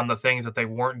on the things that they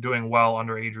weren't doing well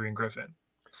under Adrian Griffin.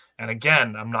 And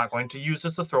again, I'm not going to use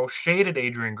this to throw shade at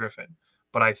Adrian Griffin,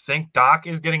 but I think Doc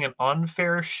is getting an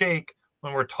unfair shake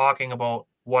when we're talking about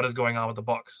what is going on with the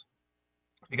Bucks.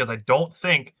 Because I don't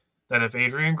think that if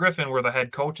Adrian Griffin were the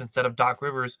head coach instead of Doc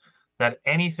Rivers, that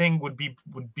anything would be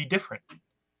different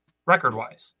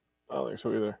record-wise. I don't think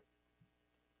so either.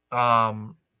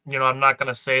 I'm not going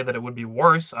to say that it would be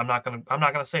worse. I'm not going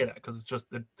to say that, because it's just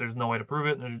there's no way to prove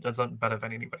it, and it doesn't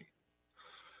benefit anybody.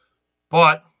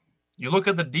 But You look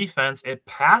at the defense, it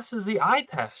passes the eye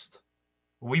test.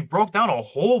 We broke down a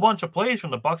whole bunch of plays from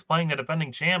the Bucks playing the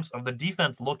defending champs of the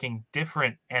defense looking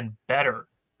different and better.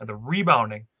 And the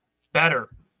rebounding, better.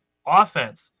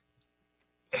 Offense,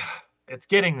 it's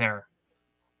getting there.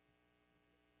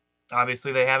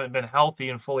 Obviously, they haven't been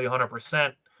healthy and fully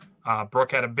 100%.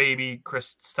 Brooke had a baby.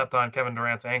 Chris stepped on Kevin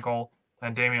Durant's ankle.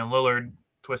 And Damian Lillard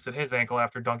twisted his ankle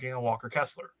after dunking on Walker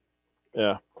Kessler.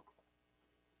 Yeah.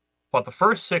 But the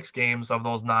first 6 games of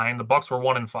those 9, the Bucks were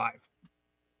 1-5.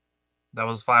 That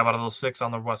was 5 out of those 6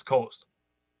 on the West Coast.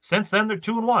 Since then, they're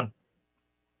 2-1.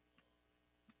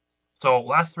 So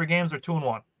last 3 games are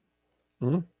 2-1.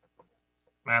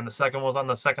 And the second was on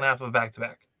the second half of a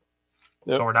back-to-back.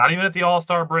 Yep. So we're not even at the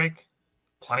All-Star break.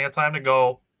 Plenty of time to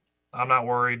go. I'm not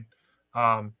worried.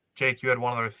 Jake, you had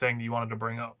one other thing you wanted to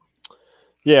bring up.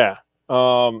 Yeah.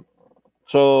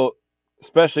 So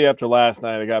especially after last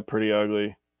night, it got pretty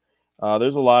ugly.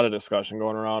 There's a lot of discussion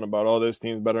going around about, oh, this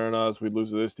team's better than us. We'd lose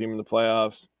to this team in the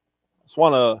playoffs. Just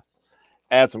want to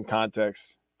add some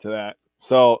context to that.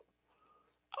 So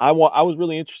I was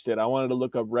really interested. I wanted to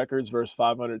look up records versus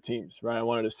 500 teams, right? I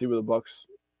wanted to see where the Bucks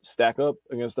stack up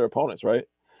against their opponents, right?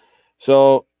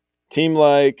 So team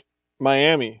like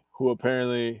Miami, who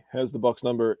apparently has the Bucks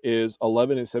number, is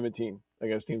 11-17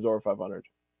 against teams over 500.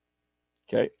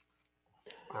 Okay.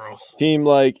 Gross. Team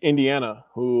like Indiana,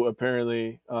 who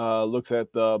apparently looks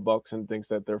at the Bucks and thinks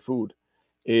that they're food,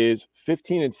 is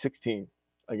 15-16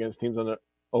 against teams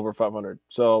over 500.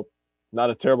 So not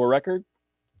a terrible record,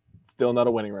 still not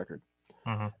a winning record.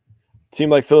 Mm-hmm. Team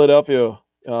like Philadelphia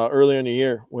earlier in the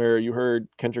year, where you heard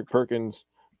Kendrick Perkins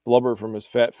blubber from his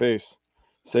fat face,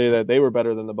 say that they were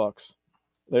better than the Bucks.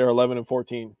 They are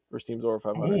 11-14 versus teams over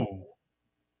 500. Ooh.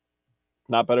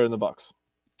 Not better than the Bucks.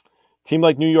 Team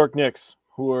like New York Knicks,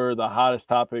 who are the hottest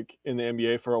topic in the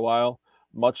NBA for a while.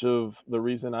 Much of the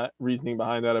reasoning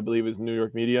behind that, I believe, is New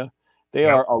York media. They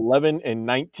are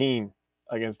 11-19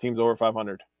 against teams over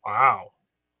 500. Wow.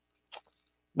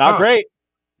 Not great.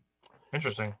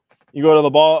 Interesting. You go to the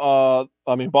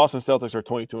Boston Celtics are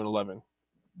 22-11.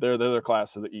 They're the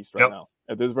class of the East right now.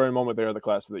 At this very moment, they are the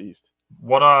class of the East.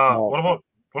 What about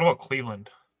Cleveland?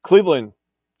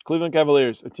 Cleveland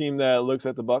Cavaliers, a team that looks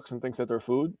at the Bucks and thinks that they're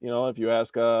food. You know, if you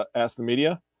ask the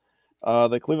media,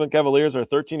 the Cleveland Cavaliers are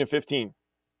 13-15.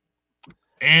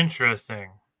 Interesting.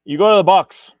 You go to the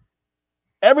Bucks.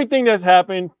 Everything that's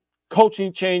happened,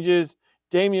 coaching changes,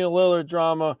 Damian Lillard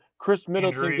drama, Chris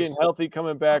Middleton Injuries. getting healthy,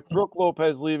 coming back, Brooke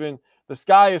Lopez leaving. The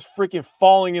sky is freaking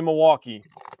falling in Milwaukee.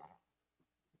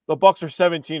 The Bucks are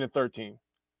 17-13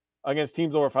 against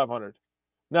teams over 500.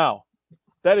 Now,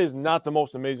 that is not the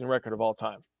most amazing record of all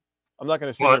time. I'm not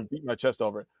going to sit here and beat my chest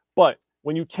over it. But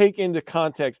when you take into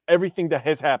context everything that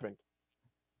has happened,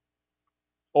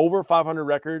 over 500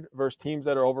 record versus teams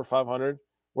that are over 500,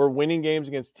 we're winning games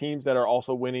against teams that are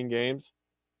also winning games.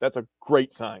 That's a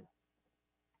great sign.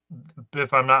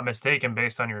 If I'm not mistaken,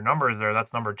 based on your numbers there,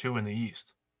 that's number 2 in the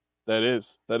East. That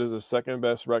is the second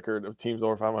best record of teams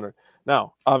over 500.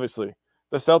 Now, obviously,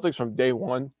 the Celtics from day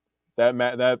one, that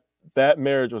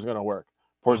marriage was going to work.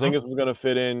 Porzingis was going to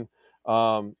fit in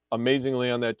amazingly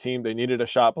on that team. They needed a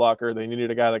shot blocker. They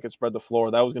needed a guy that could spread the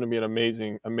floor. That was going to be an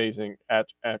amazing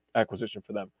acquisition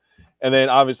for them. And then,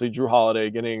 obviously, Jrue Holiday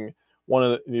getting one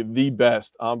of the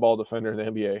best on-ball defender in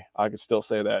the NBA. I could still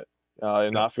say that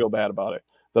and not feel bad about it.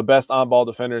 The best on-ball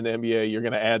defender in the NBA, you're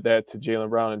going to add that to Jaylen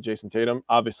Brown and Jason Tatum.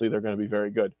 Obviously, they're going to be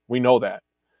very good. We know that.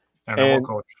 And they're well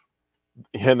coached.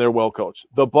 And they're well coached.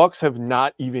 The Bucks have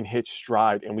not even hit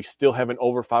stride, and we still have an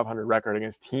over 500 record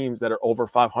against teams that are over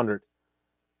 500.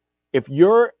 If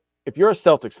you're a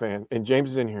Celtics fan, and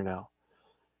James is in here now,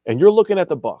 and you're looking at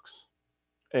the Bucks,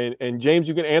 and James,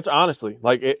 you can answer honestly,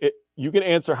 like you can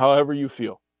answer however you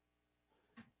feel.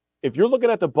 If you're looking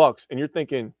at the Bucks and you're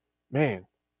thinking, man,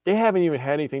 they haven't even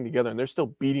had anything together, and they're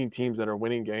still beating teams that are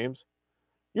winning games,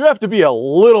 you have to be a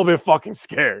little bit fucking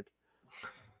scared.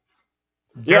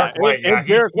 Derek White, and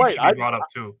Derek White, should be brought up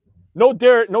too. No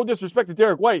disrespect to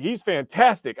Derek White. He's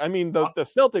fantastic. I mean, the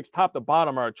Celtics top to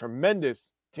bottom are a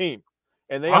tremendous team.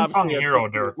 And they unsung obviously hero,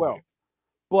 Derek White.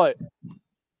 But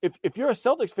if you're a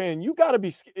Celtics fan, you got to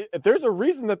be – there's a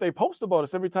reason that they post about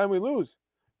us every time we lose,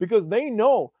 because they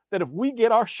know that if we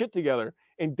get our shit together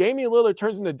and Damian Lillard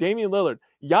turns into Damian Lillard,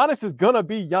 Giannis is going to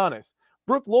be Giannis.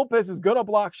 Brooke Lopez is going to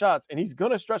block shots, and he's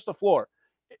going to stretch the floor.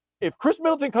 If Chris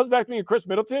Middleton comes back to being Chris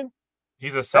Middleton,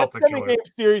 he's a Celtic killer. That 7-game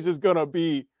series is going to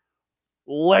be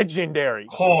legendary.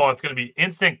 Oh, it's going to be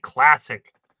instant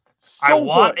classic. I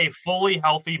want a fully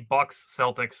healthy Bucks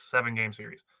Celtics 7-game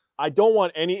series. I don't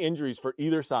want any injuries for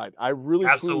either side. I really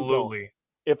absolutely truly don't.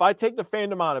 If I take the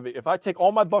fandom out of it, if I take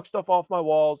all my Bucks stuff off my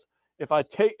walls if I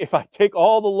take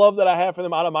all the love that I have for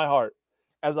them out of my heart,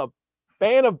 as a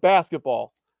fan of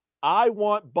basketball, I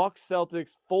want Bucks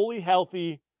Celtics fully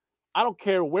healthy. I don't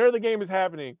care where the game is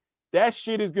happening. That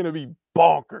shit is going to be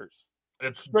bonkers.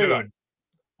 It's Straight up.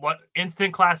 What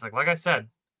instant classic? Like I said,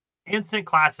 instant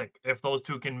classic. If those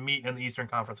two can meet in the Eastern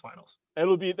Conference Finals, that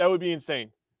would be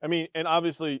insane. I mean, and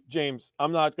obviously, James,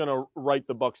 I'm not going to write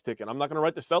the Bucks ticket. I'm not going to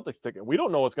write the Celtics ticket. We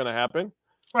don't know what's going to happen.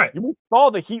 Right? You saw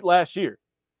the Heat last year.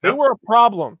 They were a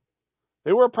problem.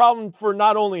 They were a problem for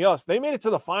not only us. They made it to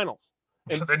the finals.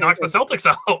 And they knocked the Celtics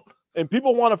out. And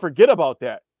people want to forget about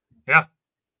that. Yeah.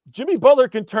 Jimmy Butler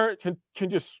can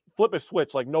just flip a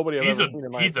switch like nobody I've ever seen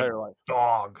in my entire life.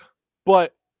 Dog.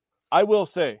 But I will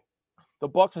say, the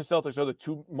Bucks and Celtics are the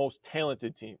two most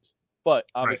talented teams. But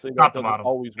obviously, that doesn't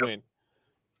always win.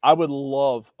 I would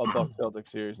love a Bucks Celtics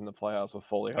series in the playoffs with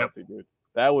fully healthy, dude.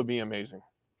 That would be amazing.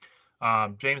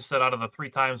 James said out of the 3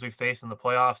 times we faced in the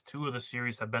playoffs, 2 of the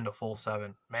series have been to full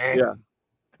 7. Man. Yeah.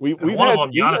 We've one had, of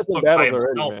them, Giannis took by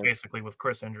himself, already, basically, with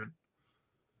Chris injured.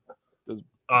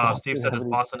 Does Steve said, does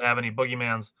Boston have any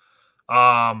boogeymans?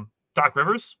 Doc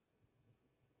Rivers?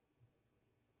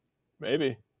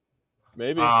 Maybe.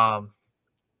 Yeah,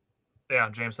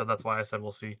 James said that's why I said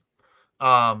we'll see.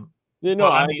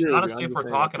 Honestly, if we're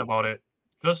talking about it,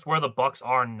 just where the Bucks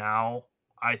are now,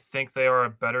 I think they are a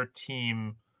better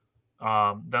team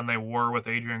than they were with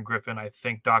Adrian Griffin. I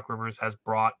think Doc Rivers has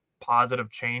brought positive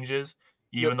changes,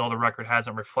 even though the record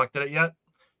hasn't reflected it yet.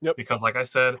 Because like I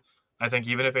said, I think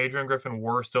even if Adrian Griffin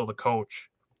were still the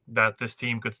coach, that this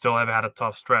team could still have had a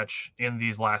tough stretch in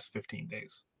these last 15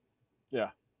 days. Yeah.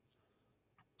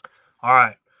 All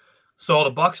right. So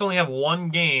the Bucks only have 1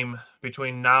 game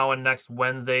between now and next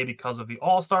Wednesday because of the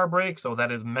All-Star break. So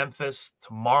that is Memphis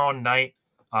tomorrow night.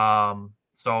 We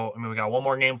got 1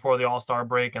 more game before the All-Star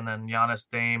break, and then Giannis,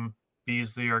 Dame,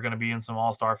 Beasley are going to be in some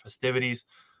All-Star festivities.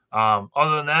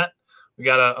 Other than that, we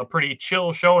got a pretty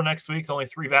chill show next week. It's only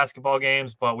 3 basketball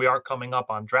games, but we are coming up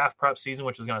on draft prep season,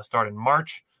 which is going to start in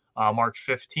March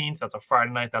 15th. That's a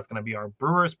Friday night. That's going to be our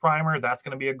Brewers primer. That's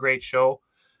going to be a great show.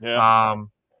 Yeah.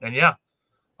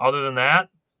 Other than that,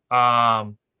 I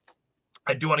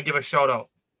do want to give a shout out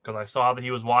because I saw that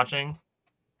he was watching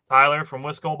Tyler from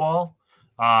Wisco Ball.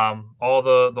 All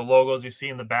the logos you see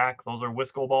in the back, those are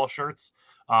Wisco Ball shirts.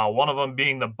 One of them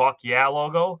being the Buck Yeah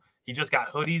logo. He just got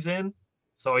hoodies in.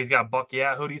 So he's got Buck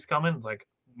Yeah hoodies coming. It's like,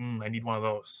 I need one of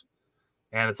those.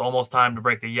 And it's almost time to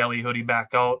break the Yelly hoodie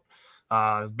back out.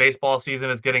 His baseball season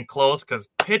is getting close because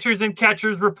pitchers and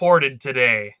catchers reported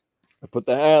today. I put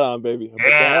the hat on, baby.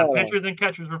 Pitchers and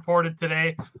catchers reported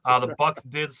today. The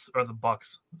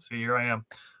Bucks. See, here I am.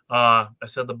 I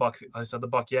said the Bucks. I said the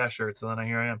Buck Yeah shirt. So then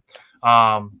here I am.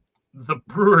 The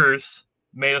Brewers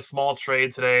made a small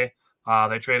trade today.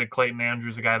 They traded Clayton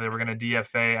Andrews, a guy they were going to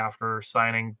DFA after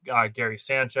signing Gary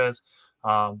Sanchez.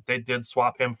 They did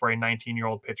swap him for a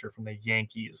 19-year-old pitcher from the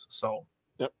Yankees. So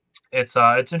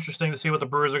it's interesting to see what the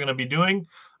Brewers are going to be doing.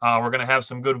 We're going to have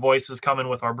some good voices coming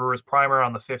with our Brewers primer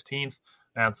on the 15th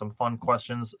and some fun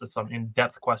questions, some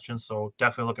in-depth questions. So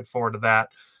definitely looking forward to that.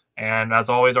 And as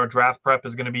always, our draft prep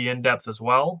is going to be in-depth as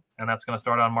well. And that's going to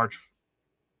start on March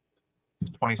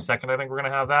 22nd. I think we're going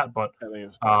to have that. But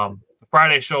the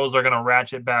Friday shows are going to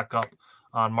ratchet back up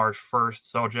on March 1st.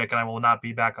 So Jake and I will not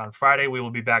be back on Friday. We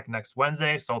will be back next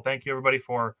Wednesday. So thank you, everybody,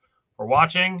 for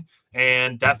watching,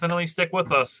 and definitely stick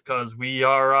with us because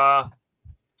we're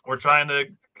trying to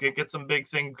get some big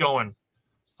things going.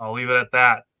 I'll leave it at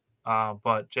that.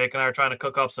 But Jake and I are trying to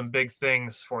get up some big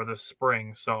things for this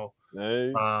spring. So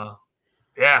we're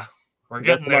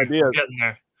getting there. We're getting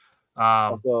there.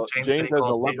 James has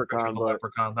a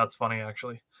leprechaun. That's funny,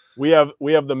 actually. We have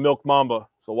the Milk Mamba,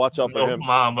 so watch out for him.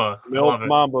 Milk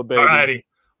Mamba, baby. All righty.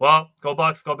 Well, go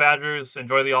Bucks, go Badgers.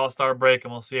 Enjoy the All-Star break,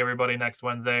 and we'll see everybody next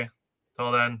Wednesday. Till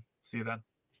then, see you then.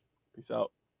 Peace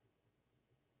out.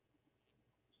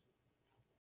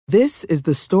 This is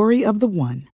the story of the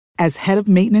one. As head of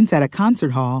maintenance at a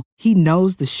concert hall, he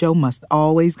knows the show must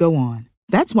always go on.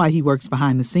 That's why he works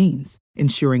behind the scenes,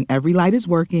 ensuring every light is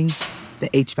working, the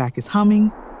HVAC is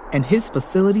humming, and his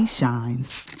facility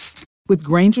shines. With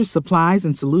Grainger's supplies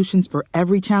and solutions for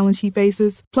every challenge he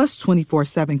faces, plus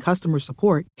 24/7 customer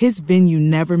support, his venue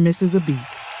never misses a beat.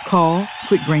 Call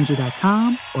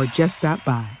quickgrainger.com or just stop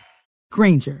by.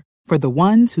 Grainger, for the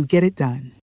ones who get it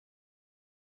done.